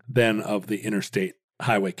beginning then of the Interstate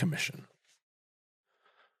Highway Commission.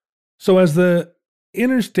 So as the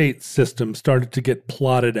interstate system started to get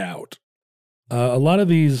plotted out, a lot of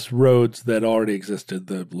these roads that already existed,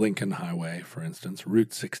 the Lincoln Highway, for instance,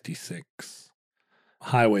 Route 66,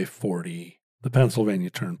 Highway 40, the Pennsylvania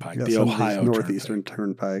Turnpike, the Ohio Northeastern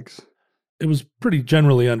Turnpikes. It was pretty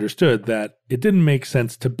generally understood that it didn't make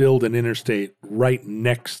sense to build an interstate right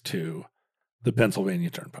next to the Pennsylvania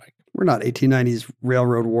Turnpike. We're not 1890s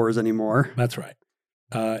railroad wars anymore. That's right.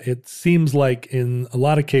 It seems like in a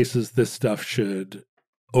lot of cases, this stuff should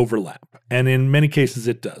overlap. And in many cases,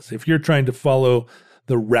 it does. If you're trying to follow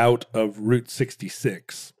the route of Route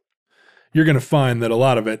 66, you're going to find that a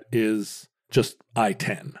lot of it is just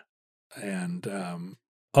I-10 and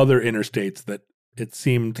other interstates that it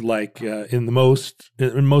seemed like in most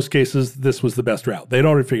cases, this was the best route. They'd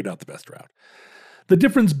already figured out the best route. The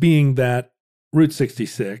difference being that Route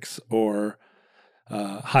 66 or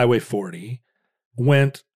Highway 40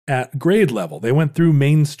 went at grade level. They went through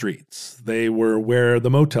main streets. They were where the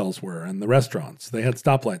motels were and the restaurants. They had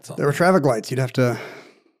stoplights on. There were traffic lights. You'd have to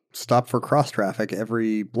stop for cross traffic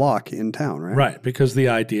every block in town, right? Right, because the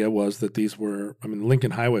idea was that these were, the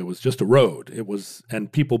Lincoln Highway was just a road.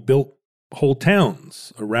 And people built whole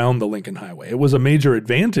towns around the Lincoln Highway. It was a major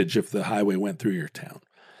advantage if the highway went through your town.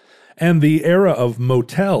 And the era of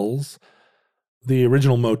motels, the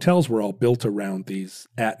original motels were all built around these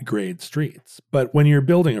at-grade streets. But when you're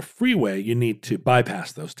building a freeway, you need to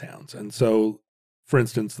bypass those towns. And so, for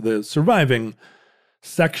instance, the surviving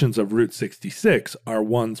sections of Route 66 are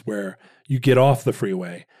ones where you get off the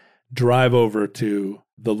freeway, drive over to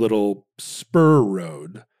the little spur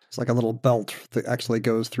road. It's like a little belt that actually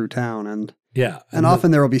goes through town. And And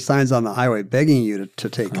often there will be signs on the highway begging you to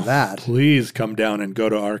take that. Please come down and go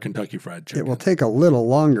to our Kentucky Fried Chicken. It will take a little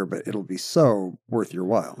longer, but it'll be so worth your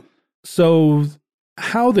while. So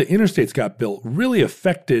how the interstates got built really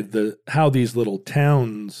affected how these little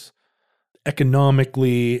towns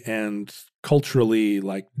economically and culturally,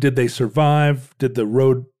 did they survive? Did the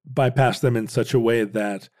road bypass them in such a way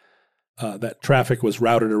that that traffic was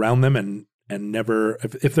routed around them and never,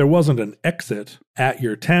 if there wasn't an exit at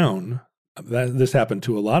your town, this happened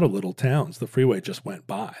to a lot of little towns. The freeway just went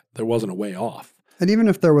by. There wasn't a way off. And even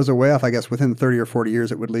if there was a way off, I guess within 30 or 40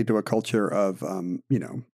 years, it would lead to a culture of,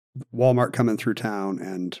 Walmart coming through town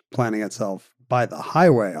and planning itself by the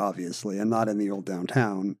highway, obviously, and not in the old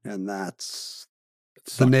downtown. And that's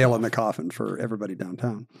the nail in the coffin for everybody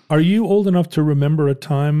downtown. Are you old enough to remember a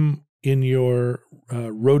time in your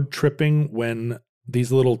road tripping when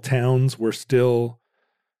these little towns were still,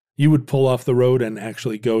 You would pull off the road and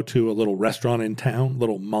actually go to a little restaurant in town,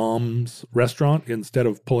 little mom's restaurant, instead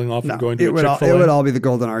of pulling off and going to a Chick-fil-A? It would all be the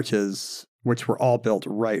Golden Arches, which were all built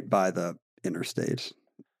right by the interstate.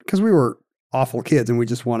 Because we were awful kids and we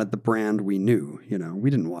just wanted the brand we knew. You know,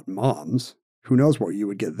 we didn't want Mom's. Who knows what you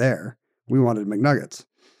would get there? We wanted McNuggets.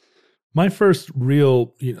 My first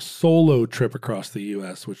real solo trip across the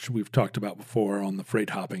U.S., which we've talked about before on the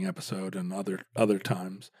freight hopping episode and other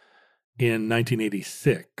times, in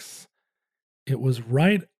 1986, it was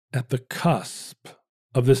right at the cusp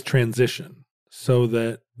of this transition, so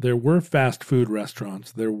that there were fast food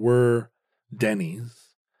restaurants, there were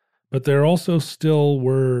Denny's, but there also still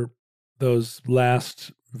were those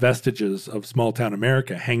last vestiges of small town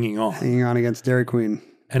America hanging on against Dairy Queen.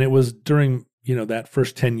 And it was during that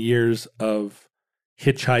first 10 years of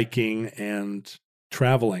hitchhiking and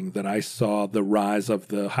traveling that I saw the rise of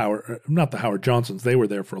not the Howard Johnsons, they were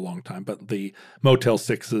there for a long time, but the Motel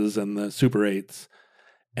 6s and the Super 8s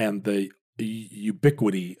and the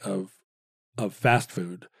ubiquity of fast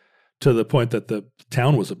food, to the point that the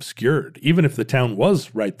town was obscured. Even if the town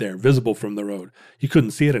was right there, visible from the road, you couldn't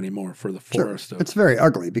see it anymore for the forest. Sure. It's very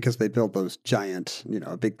ugly because they built those giant,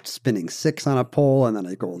 a big spinning 6 on a pole, and then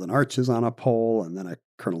a Golden Arches on a pole, and then a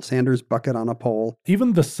Colonel Sanders bucket on a pole.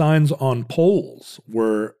 Even the signs on poles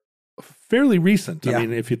were fairly recent. Yeah. I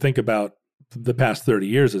mean, if you think about the past 30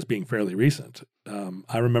 years as being fairly recent,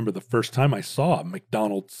 I remember the first time I saw a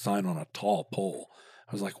McDonald's sign on a tall pole.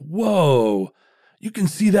 I was like, whoa, you can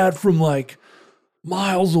see that from like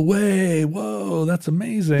miles away. Whoa, that's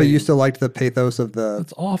amazing. But you still liked the pathos of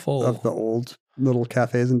that's awful. Of the old little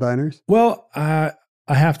cafes and diners? Well, I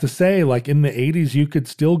have to say, like in the 80s, you could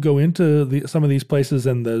still go into some of these places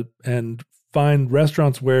and find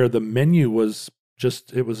restaurants where the menu was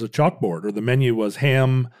it was a chalkboard, or the menu was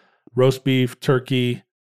ham, roast beef, turkey,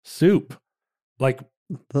 soup. Like,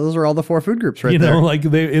 those are all the 4 food groups right there. Like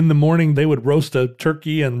in the morning they would roast a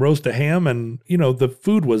turkey and roast a ham, and the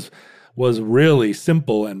food was really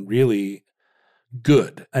simple and really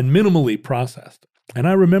good and minimally processed. And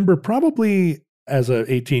I remember probably as a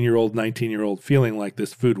 18-year-old, 19-year-old feeling like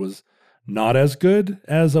this food was not as good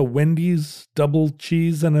as a Wendy's double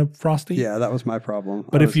cheese and a Frosty. Yeah, that was my problem.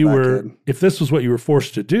 But if this was what you were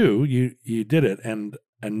forced to do, you did it. And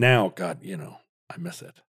now, God, I miss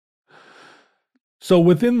it. So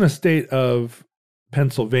within the state of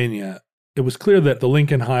Pennsylvania, it was clear that the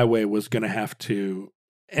Lincoln Highway was going to have to,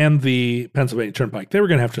 and the Pennsylvania Turnpike, they were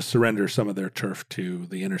going to have to surrender some of their turf to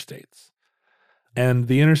the interstates. And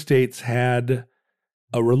the interstates had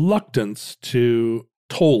a reluctance to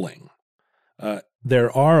tolling.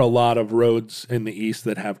 There are a lot of roads in the east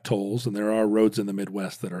that have tolls, and there are roads in the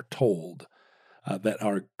Midwest that are tolled, that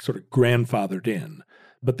are sort of grandfathered in.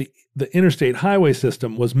 But the interstate highway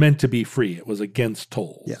system was meant to be free. It was against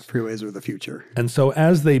tolls. Yeah, freeways are the future. And so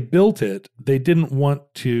as they built it, they didn't want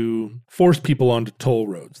to force people onto toll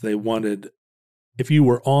roads. They wanted, if you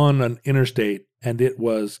were on an interstate and it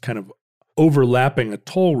was kind of overlapping a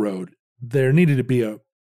toll road, there needed to be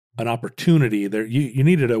an opportunity there. You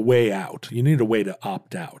needed a way out. You needed a way to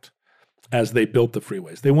opt out as they built the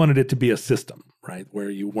freeways. They wanted it to be a system, right,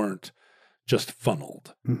 where you weren't just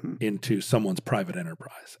funneled into someone's private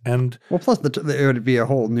enterprise. And plus it would be a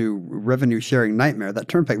whole new revenue sharing nightmare. That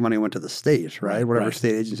turnpike money went to the state, right? Whatever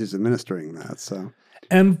state agency is administering that. So,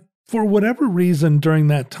 and for whatever reason during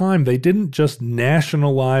that time, they didn't just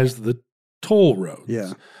nationalize the toll roads.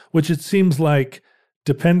 Yeah. Which it seems like,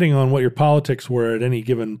 depending on what your politics were at any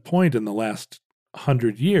given point in the last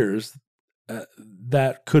 100 years,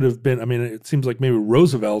 that could have been, I mean, it seems like maybe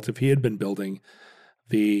Roosevelt, if he had been building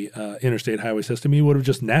the interstate highway system, he would have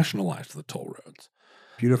just nationalized the toll roads.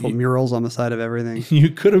 Beautiful murals on the side of everything. You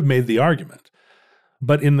could have made the argument.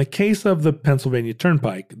 But in the case of the Pennsylvania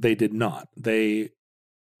Turnpike, they did not. They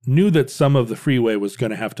knew that some of the freeway was going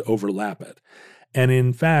to have to overlap it. And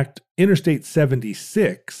in fact, Interstate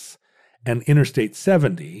 76 and Interstate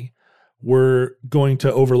 70 were going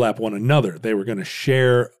to overlap one another. They were going to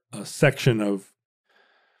share a section of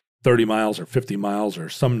 30 miles or 50 miles or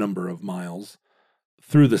some number of miles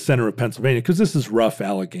through the center of Pennsylvania, because this is rough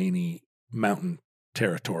Allegheny mountain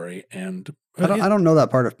territory. And I don't know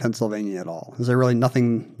that part of Pennsylvania at all. Is there really not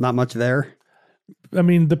much there? I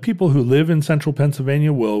mean, the people who live in central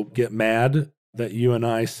Pennsylvania will get mad that you and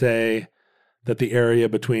I say that the area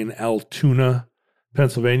between Altoona,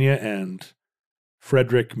 Pennsylvania, and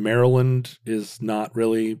Frederick, Maryland is not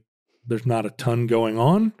really, there's not a ton going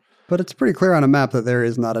on. But it's pretty clear on a map that there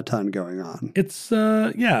is not a ton going on. It's,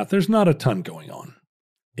 there's not a ton going on.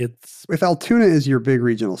 If Altoona is your big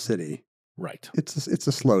regional city, right, it's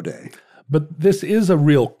a slow day. But this is a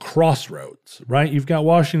real crossroads, right? You've got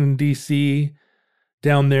Washington, D.C.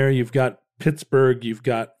 down there. You've got Pittsburgh. You've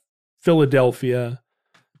got Philadelphia.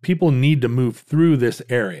 People need to move through this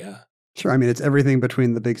area. Sure. I mean, it's everything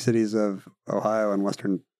between the big cities of Ohio and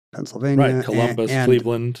Western Pennsylvania. Right, Columbus, and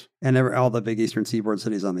Cleveland. And all the big Eastern Seaboard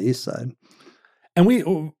cities on the east side.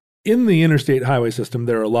 And in the interstate highway system,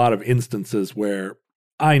 there are a lot of instances where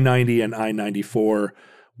I-90 and I-94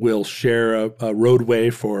 will share a roadway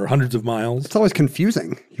for hundreds of miles. It's always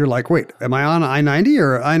confusing. You're like, wait, am I on I-90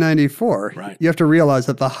 or I-94? Right. You have to realize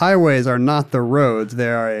that the highways are not the roads. They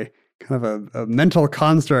are a kind of a mental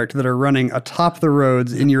construct that are running atop the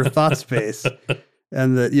roads in your thought space.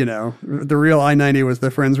 And that, the real I-90 was the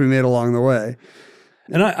friends we made along the way.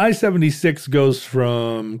 And I-76 goes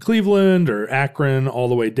from Cleveland or Akron all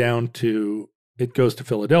the way down to, it goes to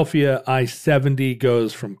Philadelphia. I-70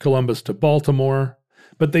 goes from Columbus to Baltimore.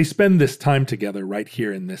 But they spend this time together right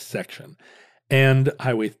here in this section. And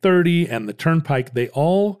Highway 30 and the Turnpike, they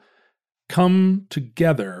all come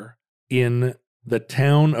together in the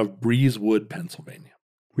town of Breezewood, Pennsylvania.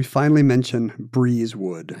 We finally mention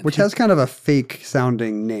Breezewood, which has kind of a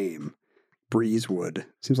fake-sounding name. Breezewood.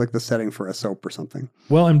 Seems like the setting for a soap or something.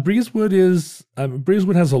 Well, and Breezewood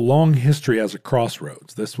has a long history as a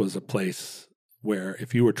crossroads. This was a place where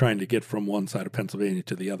if you were trying to get from one side of Pennsylvania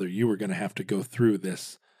to the other, you were going to have to go through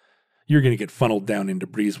this. You're going to get funneled down into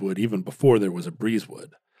Breezewood even before there was a Breezewood.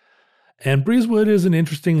 And Breezewood is an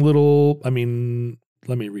interesting little, let me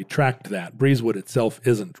retract that. Breezewood itself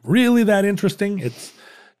isn't really that interesting. It's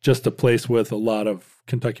just a place with a lot of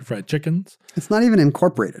Kentucky Fried Chickens. It's not even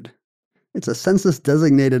incorporated. It's a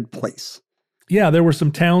census-designated place. Yeah, there were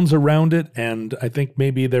some towns around it, and I think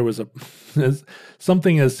maybe there was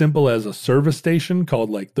something as simple as a service station called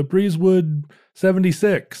like the Breezewood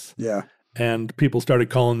 76. Yeah. And people started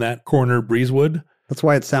calling that corner Breezewood. That's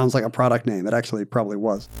why it sounds like a product name. It actually probably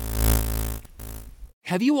was.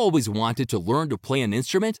 Have you always wanted to learn to play an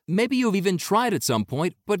instrument? Maybe you've even tried at some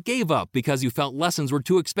point, but gave up because you felt lessons were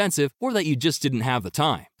too expensive or that you just didn't have the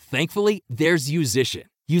time. Thankfully, there's Musician.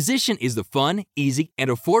 Musician is the fun, easy, and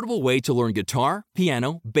affordable way to learn guitar,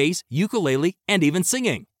 piano, bass, ukulele, and even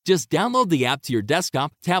singing. Just download the app to your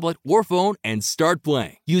desktop, tablet, or phone and start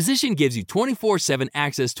playing. Musician gives you 24/7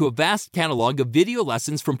 access to a vast catalog of video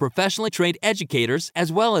lessons from professionally trained educators,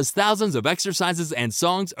 as well as thousands of exercises and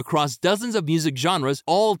songs across dozens of music genres,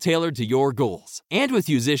 all tailored to your goals. And with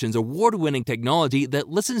Musician's award-winning technology that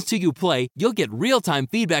listens to you play, you'll get real-time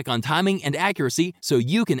feedback on timing and accuracy so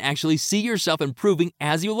you can actually see yourself improving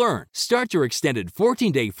as you learn. Start your extended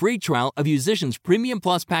 14-day free trial of Musician's Premium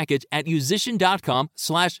Plus package at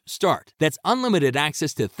musician.com/start. That's unlimited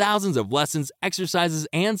access to thousands of lessons, exercises,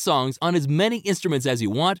 and songs on as many instruments as you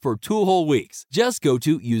want for 2 whole weeks. Just go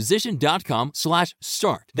to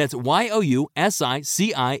musician.com/start. That's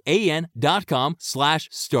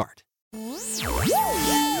YOUSICIAN.com/start.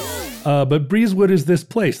 But Breezewood is this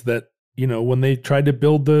place that, when they tried to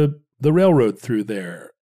build the railroad through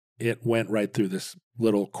there, it went right through this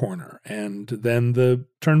little corner. And then the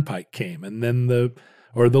Turnpike came, and then the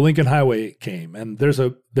Lincoln Highway came, and there's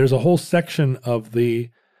a whole section of the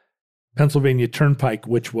Pennsylvania Turnpike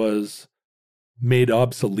which was made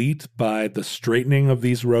obsolete by the straightening of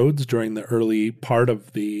these roads during the early part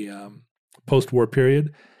of the post-war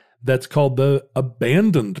period. That's called the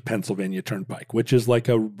abandoned Pennsylvania Turnpike, which is like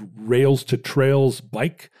a rails to trails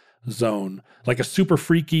bike zone, like a super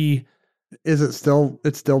freaky. Is it still?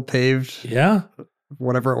 It's still paved. Yeah.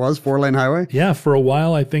 Whatever it was, 4-lane highway? Yeah, for a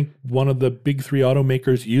while, I think one of the big 3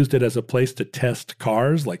 automakers used it as a place to test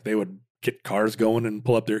cars. Like they would get cars going and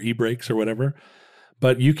pull up their e-brakes or whatever.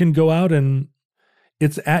 But you can go out and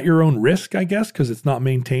it's at your own risk, I guess, because it's not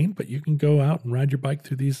maintained. But you can go out and ride your bike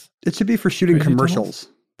through these. It should be for shooting commercials. Tunnels.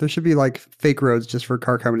 There should be like fake roads just for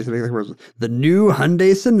car companies to make like the new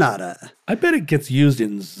Hyundai Sonata. I bet it gets used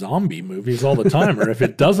in zombie movies all the time. Or if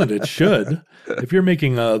it doesn't, it should. If you're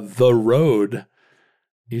making the road,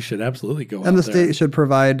 you should absolutely go out there. And the state should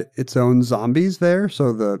provide its own zombies there.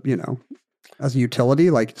 So as a utility,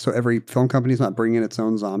 so every film company's not bringing its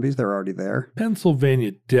own zombies. They're already there.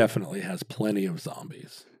 Pennsylvania definitely has plenty of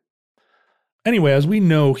zombies. Anyway, as we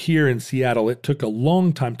know here in Seattle, it took a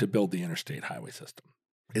long time to build the interstate highway system.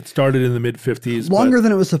 It started in the mid-50s. Longer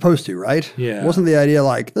than it was supposed to, right? Yeah. Wasn't the idea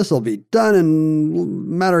this will be done in a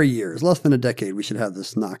matter of years, less than a decade, we should have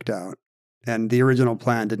this knocked out. And the original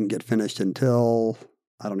plan didn't get finished until,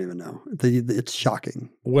 I don't even know. It's shocking.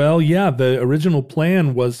 Well, yeah, the original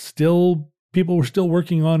plan was people were still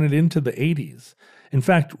working on it into the 80s. In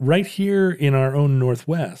fact, right here in our own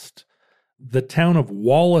Northwest, the town of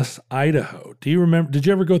Wallace, Idaho. Do you remember? Did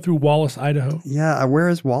you ever go through Wallace, Idaho? Yeah. Where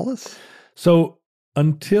is Wallace? So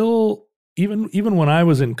until even when I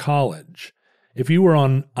was in college, if you were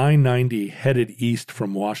on I-90 headed east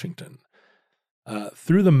from Washington,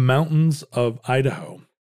 through the mountains of Idaho,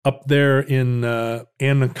 up there in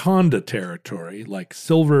Anaconda territory, like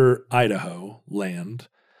Silver, Idaho land,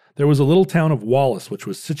 there was a little town of Wallace, which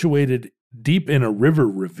was situated deep in a river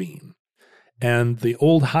ravine. And the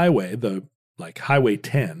old highway, like Highway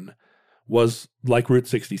 10, was like Route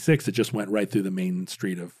 66. It just went right through the main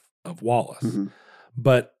street of Wallace. Mm-hmm.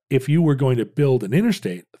 But if you were going to build an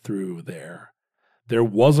interstate through there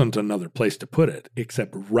wasn't another place to put it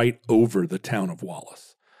except right over the town of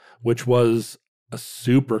Wallace, which was a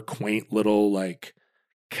super quaint little like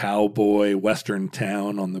cowboy western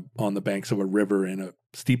town on the banks of a river in a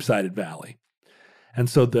steep-sided valley. And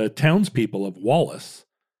so the townspeople of Wallace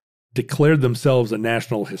declared themselves a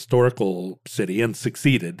national historical city and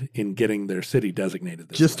succeeded in getting their city designated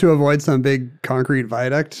this Just way. to avoid some big concrete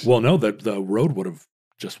viaduct? Well, no, the road would have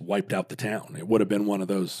just wiped out the town. It would have been one of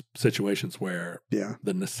those situations where Yeah.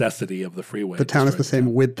 the necessity of the freeway. The town is destroyed the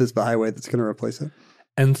same width as the highway that's going to replace it.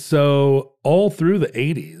 And so all through the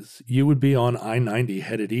 80s, you would be on I-90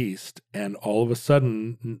 headed east, and all of a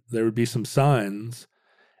sudden there would be some signs,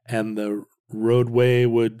 and the roadway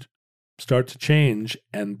would start to change,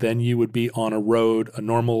 and then you would be on a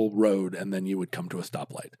normal road, and then you would come to a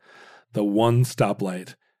stoplight. The one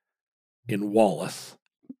stoplight in Wallace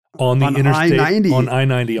on the interstate, I-90, on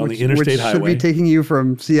I-90, on the interstate which highway. should be taking you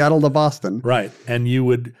from Seattle to Boston. Right. And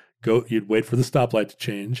you'd wait for the stoplight to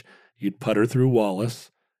change. You'd putter through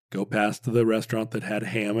Wallace, go past the restaurant that had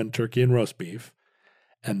ham and turkey and roast beef.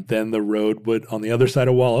 And then the road on the other side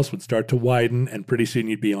of Wallace would start to widen, and pretty soon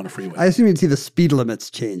you'd be on a freeway. I assume you'd see the speed limits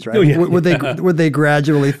change, right? Oh, yeah. Would they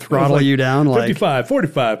gradually throttle like you down? Like 55,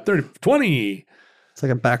 45, 30, 20. it's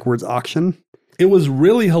like a backwards auction. It was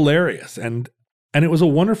really hilarious. And it was a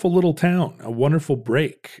wonderful little town, a wonderful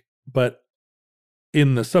break. But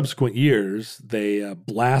in the subsequent years, they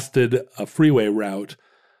blasted a freeway route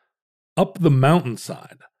up the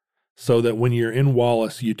mountainside so that when you're in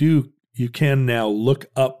Wallace, you can now look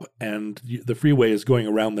up and the freeway is going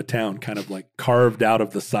around the town, kind of like carved out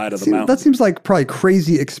of the side of the mountain. That seems like probably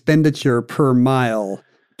crazy expenditure per mile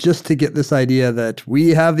just to get this idea that we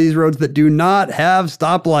have these roads that do not have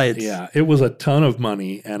stoplights. Yeah, it was a ton of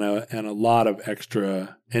money and a lot of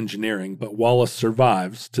extra engineering, but Wallace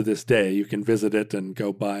survives to this day. You can visit it and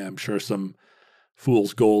go buy, I'm sure, some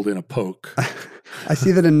fool's gold in a poke. I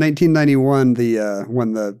see that in 1991,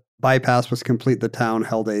 when the bypass was complete, the town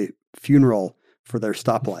held a funeral for their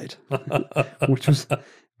stoplight, which was that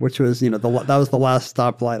was the last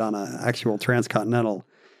stoplight on an actual transcontinental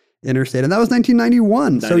interstate, and that was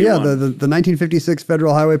 1991. So yeah, the 1956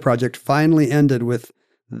 federal highway project finally ended with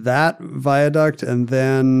that viaduct, and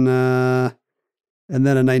then a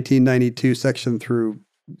 1992 section through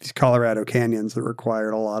these Colorado canyons that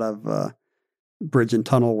required a lot of bridge and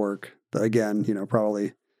tunnel work. Again,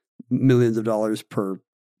 probably millions of dollars per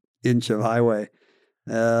inch of highway.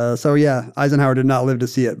 So yeah, Eisenhower did not live to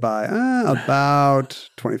see it by about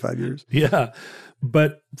 25 years. Yeah.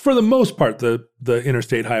 But for the most part, the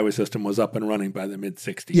interstate highway system was up and running by the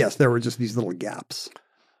mid-60s. Yes, there were just these little gaps.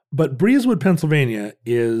 But Breezewood, Pennsylvania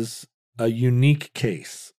is a unique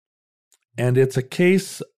case. And it's a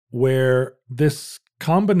case where this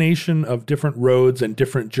combination of different roads and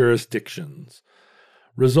different jurisdictions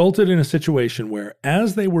resulted in a situation where,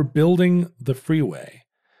 as they were building the freeway,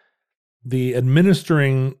 the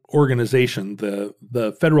administering organization,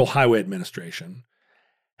 the Federal Highway Administration,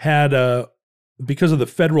 had because of the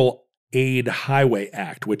Federal Aid Highway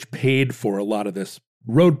Act, which paid for a lot of this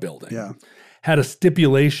road building, had a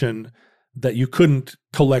stipulation that you couldn't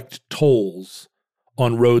collect tolls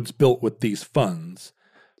on roads built with these funds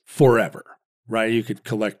forever, right? You could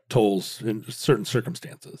collect tolls in certain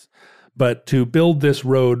circumstances. But to build this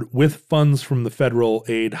road with funds from the Federal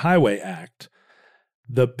Aid Highway Act,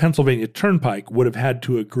 the Pennsylvania Turnpike would have had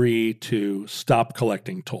to agree to stop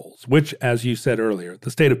collecting tolls, which, as you said earlier,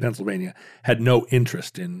 the state of Pennsylvania had no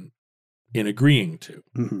interest in agreeing to.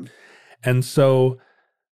 Mm-hmm. And so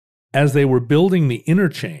as they were building the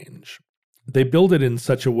interchange, they built it in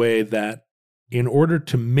such a way that in order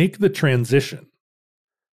to make the transition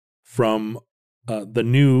from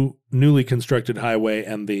the newly constructed highway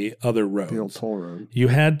and the other roads, The old toll road. you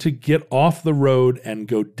had to get off the road and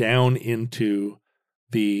go down into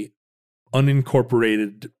the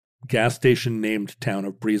unincorporated gas station named town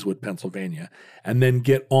of Breezewood, Pennsylvania, and then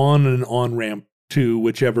get on an on-ramp to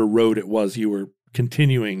whichever road it was you were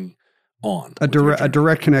continuing on. A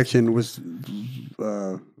direct connection was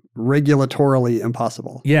regulatorily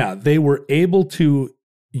impossible. Yeah, they were able to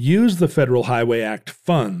use the Federal Highway Act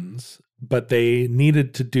funds, but they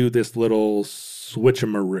needed to do this little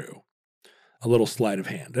switcheroo, a little sleight of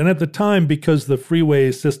hand. And at the time, because the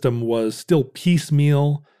freeway system was still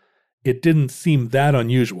piecemeal, it didn't seem that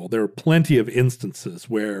unusual. There were plenty of instances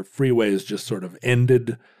where freeways just sort of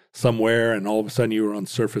ended somewhere and all of a sudden you were on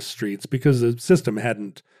surface streets because the system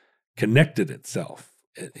hadn't connected itself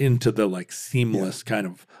into the like seamless kind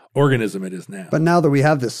of organism it is now. But now that we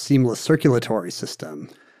have this seamless circulatory system,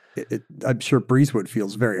 I'm sure Breezewood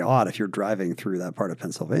feels very odd if you're driving through that part of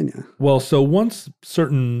Pennsylvania. Well, so once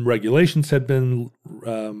certain regulations had been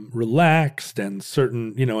relaxed and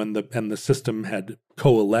certain, and the system had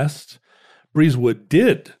coalesced, Breezewood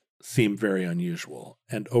did seem very unusual,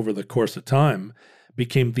 and over the course of time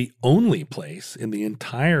became the only place in the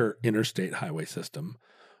entire interstate highway system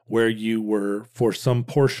where you were, for some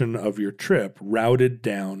portion of your trip, routed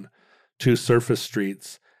down to surface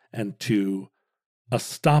streets and to a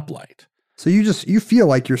stoplight. So you feel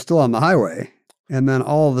like you're still on the highway, and then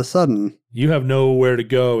all of a sudden you have nowhere to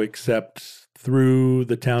go except through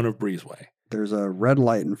the town of Breezeway. There's a red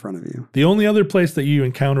light in front of you. The only other place that you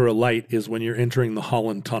encounter a light is when you're entering the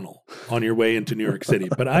Holland Tunnel on your way into New York City.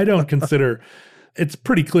 But I don't consider, it's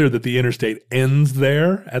pretty clear that the interstate ends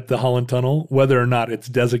there at the Holland Tunnel, whether or not it's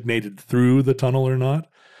designated through the tunnel or not.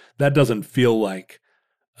 That doesn't feel like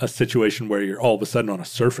a situation where you're all of a sudden on a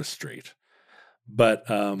surface street. But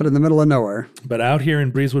in the middle of nowhere. But out here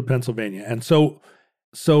in Breezewood, Pennsylvania. And so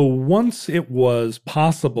once it was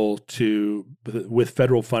possible to, with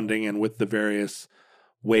federal funding and with the various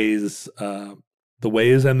ways, the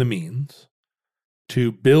ways and the means,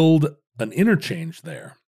 to build an interchange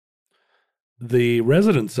there, the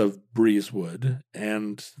residents of Breezewood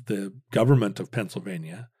and the government of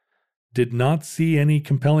Pennsylvania did not see any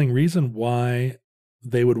compelling reason why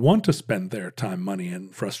they would want to spend their time, money,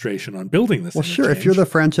 and frustration on building this interchange. Sure, if you're the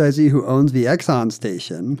franchisee who owns the Exxon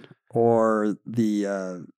station or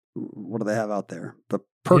the, what do they have out there? The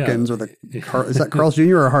Perkins or the, is that Carl's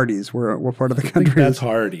Jr. or Hardee's? What part of the country? I think that's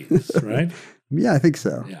Hardee's, right? Yeah, I think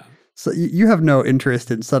so. Yeah. So you have no interest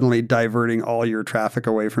in suddenly diverting all your traffic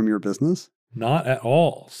away from your business? Not at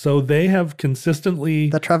all. So they have consistently...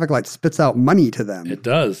 That traffic light spits out money to them. It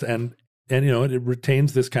does. And it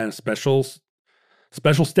retains this kind of special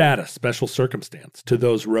status, special circumstance to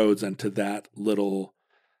those roads and to that little,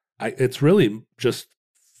 it's really just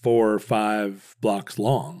 4 or 5 blocks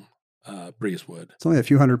long, Breezewood. It's only a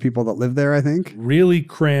few hundred people that live there, I think. Really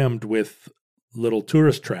crammed with little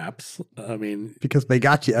tourist traps. I mean, because they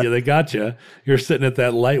got you. Yeah, they got you. You're sitting at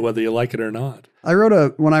that light whether you like it or not.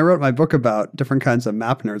 When I wrote my book about different kinds of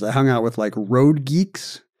map nerds, I hung out with like road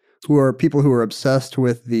geeks, who are people who are obsessed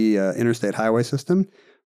with the interstate highway system.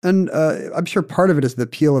 And I'm sure part of it is the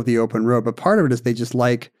appeal of the open road, but part of it is they just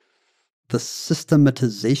like the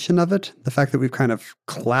systematization of it, the fact that we've kind of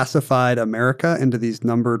classified America into these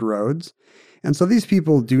numbered roads. And so these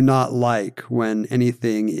people do not like when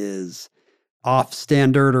anything is off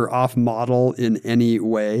standard or off model in any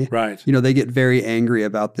way. Right. They get very angry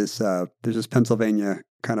about this. There's this Pennsylvania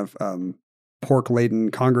kind of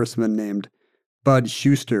pork-laden congressman named Bud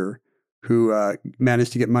Schuster, who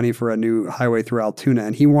managed to get money for a new highway through Altoona,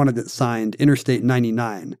 and he wanted it signed Interstate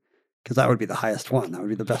 99, because that would be the highest one. That would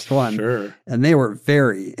be the best one. Sure. And they were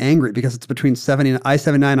very angry because it's between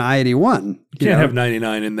I-79 and I-81. You can't have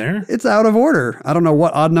 99 in there. It's out of order. I don't know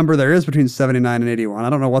what odd number there is between 79 and 81. I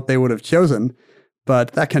don't know what they would have chosen,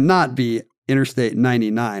 but that cannot be Interstate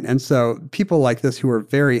 99. And so people like this who are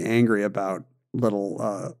very angry about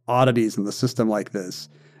little oddities in the system like this,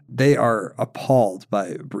 they are appalled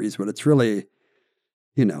by Breezewood. It's really,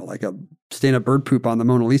 like a stain of bird poop on the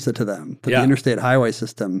Mona Lisa to them. That the interstate highway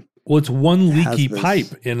system. Well, it's one leaky pipe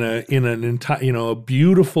in an entire, a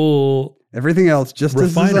beautiful. Everything else just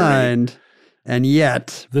as designed, and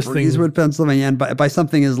yet Breezewood, Pennsylvania, and by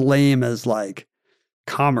something as lame as like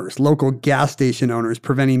commerce, local gas station owners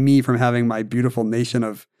preventing me from having my beautiful nation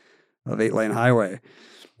of 8-lane highway.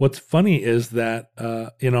 What's funny is that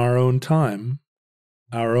in our own time,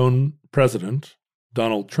 our own president,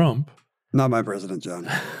 Donald Trump. Not my president, John.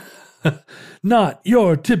 Not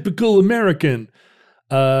your typical American.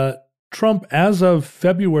 Trump, as of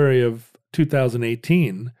February of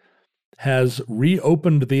 2018, has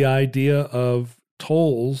reopened the idea of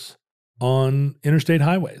tolls on interstate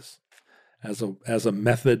highways as a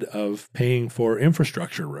method of paying for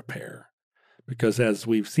infrastructure repair. Because as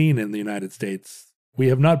we've seen in the United States, we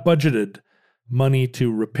have not budgeted money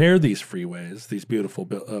to repair these freeways, these beautiful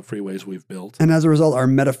freeways we've built. And as a result, our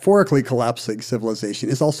metaphorically collapsing civilization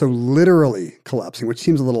is also literally collapsing, which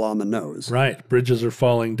seems a little on the nose. Right. Bridges are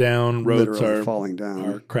falling down. Roads Literally are falling down.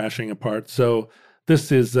 Are crashing apart. So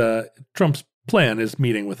this is Trump's plan is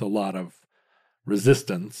meeting with a lot of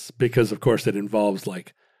resistance because, of course, it involves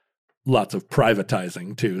like lots of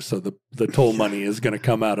privatizing too. So the toll money is going to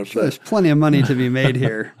come out of There's plenty of money to be made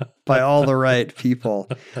here by all the right people.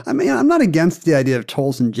 I mean, I'm not against the idea of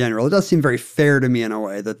tolls in general. It does seem very fair to me in a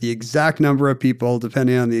way that the exact number of people,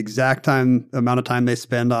 depending on the exact amount of time they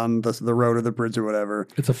spend on the road or the bridge or whatever,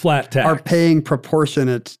 it's a flat tax, are paying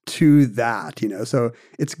proportionate to that, So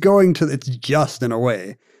it's just in a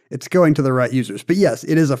way, it's going to the right users. But yes,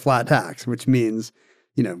 it is a flat tax, which means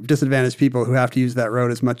disadvantaged people who have to use that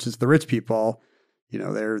road as much as the rich people,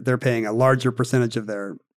 they're paying a larger percentage of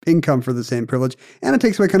their income for the same privilege. And it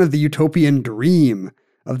takes away kind of the utopian dream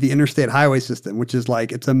of the interstate highway system, which is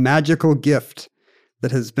like, it's a magical gift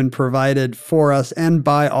that has been provided for us and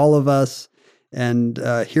by all of us. And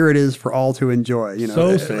here it is for all to enjoy,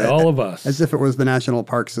 So say all of us. As if it was the national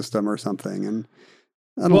park system or something. And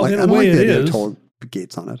I don't Well, like in the a way idea it of is. toll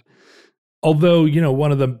gates on it. Although,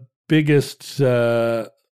 one of the biggest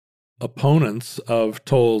opponents of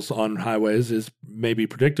tolls on highways is maybe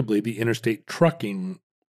predictably the interstate trucking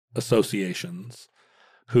associations,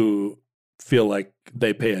 who feel like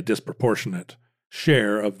they pay a disproportionate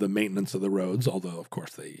share of the maintenance of the roads, although of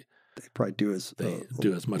course they probably do as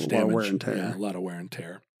much a lot damage. of wear and tear. Yeah, a lot of wear and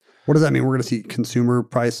tear. What does that mean? We're going to see consumer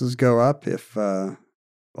prices go up if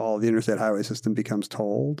all the interstate highway system becomes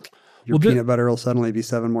tolled? Your peanut butter will suddenly be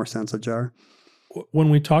 7 more cents a jar? When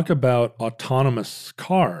we talk about autonomous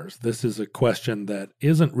cars, this is a question that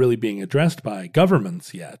isn't really being addressed by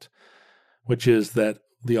governments yet, which is that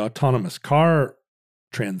the autonomous car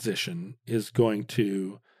transition is going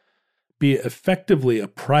to be effectively a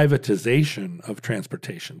privatization of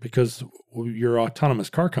transportation, because your autonomous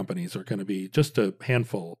car companies are going to be just a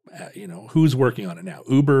handful. Who's working on it now?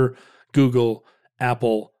 Uber, Google,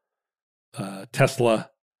 Apple, Tesla.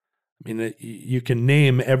 I mean, you can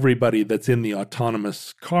name everybody that's in the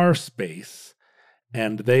autonomous car space,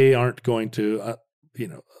 and they aren't going to,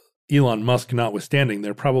 Elon Musk notwithstanding,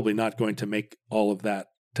 they're probably not going to make all of that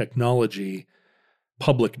technology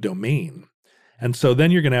public domain. And so then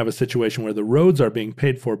you're going to have a situation where the roads are being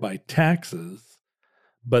paid for by taxes,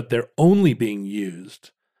 but they're only being used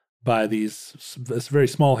by this very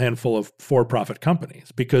small handful of for-profit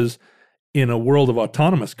companies, because in a world of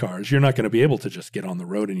autonomous cars, you're not going to be able to just get on the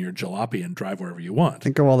road in your jalopy and drive wherever you want.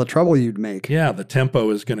 Think of all the trouble you'd make. Yeah, the tempo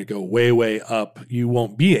is going to go way, way up. You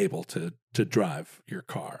won't be able to drive your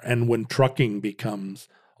car. And when trucking becomes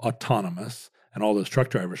autonomous and all those truck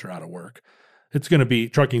drivers are out of work,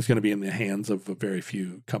 trucking's going to be in the hands of a very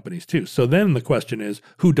few companies too. So then the question is,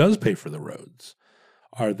 who does pay for the roads?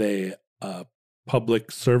 Are they a public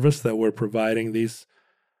service that we're providing these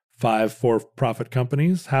 5 for-profit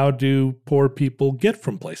companies? How do poor people get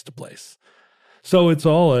from place to place? So it's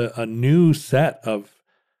all a new set of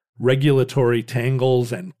regulatory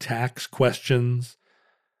tangles and tax questions.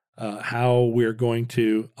 How we're going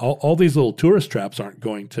to all these little tourist traps aren't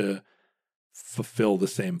going to fulfill the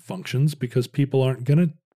same functions, because people aren't going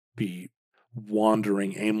to be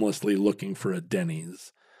wandering aimlessly looking for a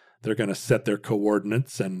Denny's. They're going to set their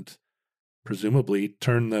coordinates and presumably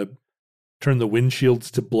turn the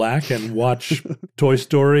windshields to black and watch Toy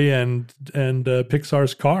Story and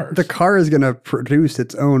Pixar's Cars. The car is going to produce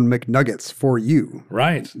its own McNuggets for you.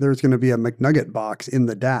 Right. There's going to be a McNugget box in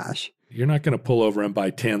the dash. You're not going to pull over and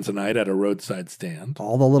buy Tanzanite at a roadside stand.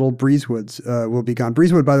 All the little breezewoods will be gone.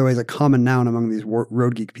 Breezewood, by the way, is a common noun among these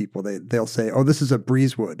road geek people. They'll say, "Oh, this is a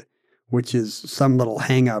breezewood," which is some little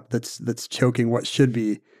hang up that's choking what should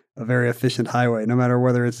be a very efficient highway, no matter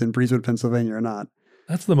whether it's in Breezewood, Pennsylvania or not.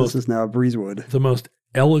 This is now a breezewood. The most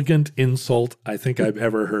elegant insult I think I've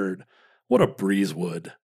ever heard. What a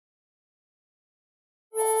breezewood.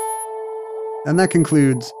 And that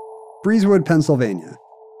concludes Breezewood, Pennsylvania.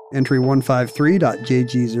 Entry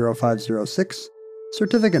 153.JG0506,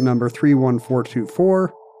 certificate number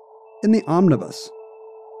 31424, in the omnibus.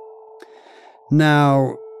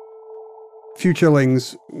 Now,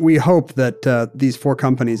 futurelings, we hope that these 4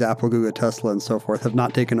 companies, Apple, Google, Tesla, and so forth, have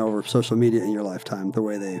not taken over social media in your lifetime the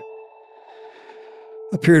way they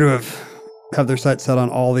appear to have their sights set on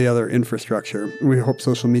all the other infrastructure. We hope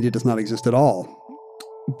social media does not exist at all.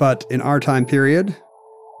 But in our time period,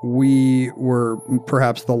 we were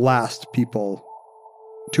perhaps the last people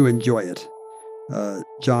to enjoy it.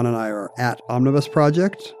 John and I are at Omnibus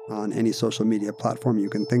Project on any social media platform you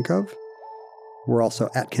can think of. We're also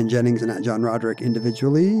at Ken Jennings and at John Roderick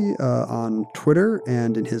individually on Twitter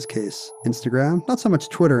and, in his case, Instagram. Not so much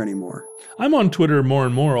Twitter anymore. I'm on Twitter more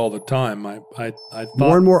and more all the time. I thought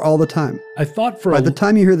More and more all the time. I thought for By the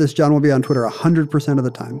time you hear this, John will be on Twitter 100% of the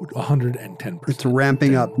time. 110%. It's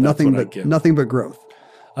ramping up. Nothing but growth.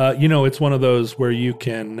 It's one of those where you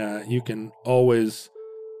can always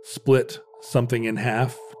split something in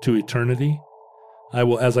half to eternity. I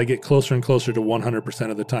will, as I get closer and closer to 100%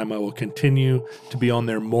 of the time, I will continue to be on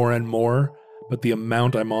there more and more, but the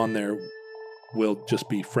amount I'm on there will just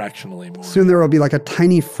be fractionally more. Soon there will be like a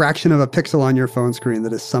tiny fraction of a pixel on your phone screen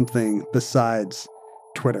that is something besides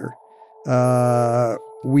Twitter.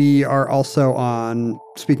 We are also on,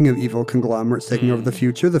 speaking of evil conglomerates taking over the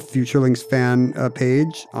future, the Futurelings fan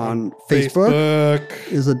page on Facebook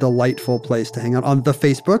is a delightful place to hang out. On the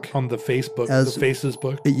Facebook. On the Facebook, as the Faces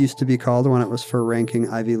book. It used to be called when it was for ranking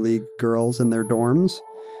Ivy League girls in their dorms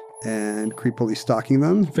and creepily stalking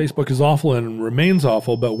them. Facebook is awful and remains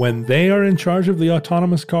awful, but when they are in charge of the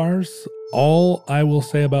autonomous cars, all I will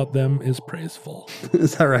say about them is praiseful.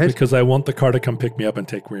 Is that right? Because I want the car to come pick me up and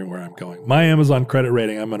take me where I'm going. My Amazon credit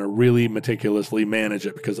rating, I'm going to really meticulously manage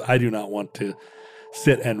it because I do not want to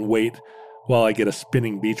sit and wait while I get a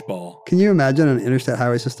spinning beach ball. Can you imagine an interstate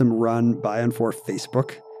highway system run by and for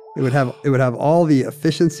Facebook? It would have all the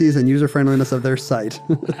efficiencies and user friendliness of their site.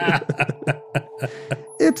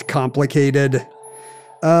 It's complicated.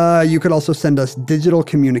 You could also send us digital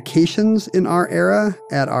communications in our era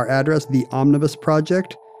at our address,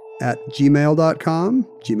 theomnibusproject@gmail.com.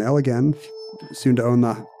 Gmail again, soon to own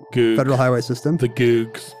the federal highway system. The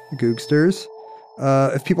Googs. The Googsters.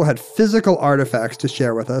 If people had physical artifacts to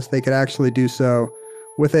share with us, they could actually do so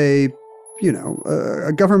with a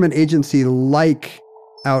government agency like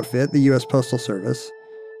outfit, the U.S. Postal Service.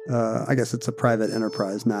 I guess it's a private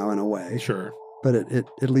enterprise now in a way. Sure. But it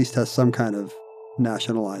at least has some kind of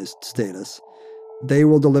nationalized status. They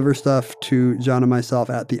will deliver stuff to John and myself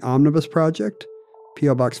at the Omnibus Project,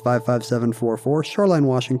 P.O. Box 55744, Shoreline,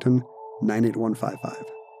 Washington, 98155.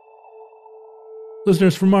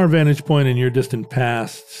 Listeners, from our vantage point in your distant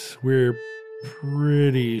past, we're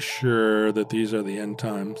pretty sure that these are the end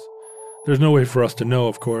times. There's no way for us to know,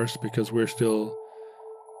 of course, because we're still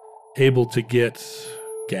able to get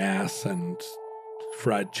gas and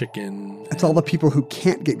fried chicken. It's all the people who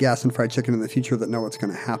can't get gas and fried chicken in the future that know what's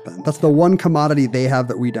going to happen. That's the one commodity they have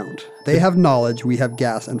that we don't. They have knowledge. We have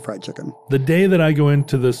gas and fried chicken. The day that I go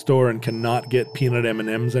into the store and cannot get peanut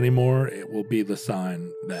M&Ms anymore, it will be the sign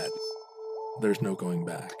that there's no going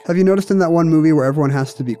back. Have you noticed in that one movie where everyone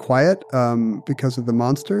has to be quiet because of the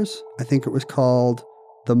monsters? I think it was called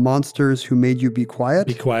The Monsters Who Made You Be Quiet.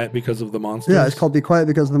 Be Quiet Because of the Monsters? Yeah, it's called Be Quiet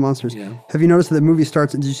Because of the Monsters. Yeah. Have you noticed that the movie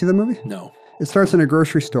starts... Did you see the movie? No. It starts in a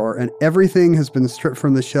grocery store and everything has been stripped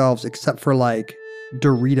from the shelves except for like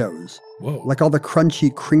Doritos. Whoa. Like all the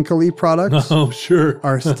crunchy, crinkly products Oh, sure.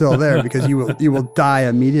 are still there because you will die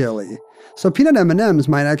immediately. So peanut M&Ms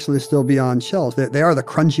might actually still be on shelves. They are the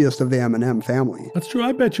crunchiest of the M&M family. That's true.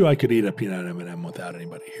 I bet you I could eat a peanut M&M without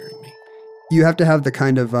anybody hearing me. You have to have the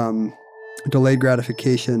kind of delayed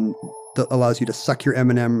gratification that allows you to suck your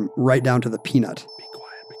M&M right down to the peanut. Be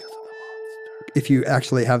quiet because of the monster. If you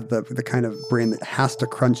actually have the kind of brain that has to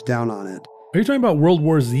crunch down on it. Are you talking about World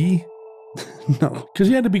War Z? No. Because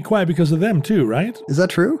you had to be quiet because of them too, right? Is that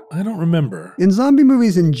true? I don't remember. In zombie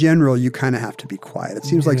movies in general, you kind of have to be quiet. It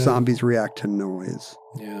seems like Yeah. zombies react to noise.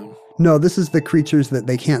 Yeah. No, this is the creatures that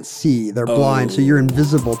they can't see. They're blind, so you're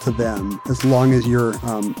invisible to them as long as you're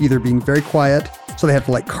either being very quiet, so they have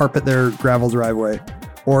to like carpet their gravel driveway,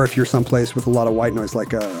 or if you're someplace with a lot of white noise,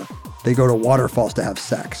 like they go to waterfalls to have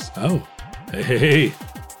sex. Oh. Hey.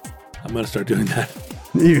 I'm going to start doing that.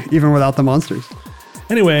 Even without the monsters.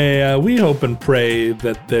 Anyway, we hope and pray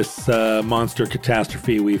that this monster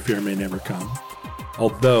catastrophe we fear may never come.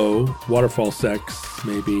 Although waterfall sex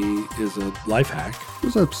maybe is a life hack.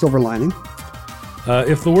 There's a silver lining.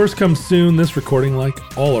 If the worst comes soon, this recording, like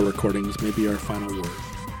all our recordings, may be our final word.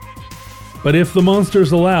 But if the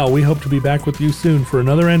monsters allow, we hope to be back with you soon for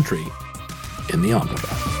another entry in the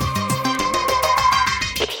Omnibus.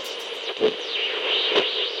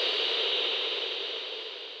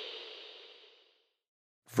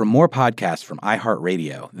 For more podcasts from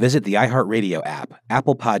iHeartRadio, visit the iHeartRadio app,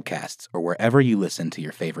 Apple Podcasts, or wherever you listen to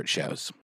your favorite shows.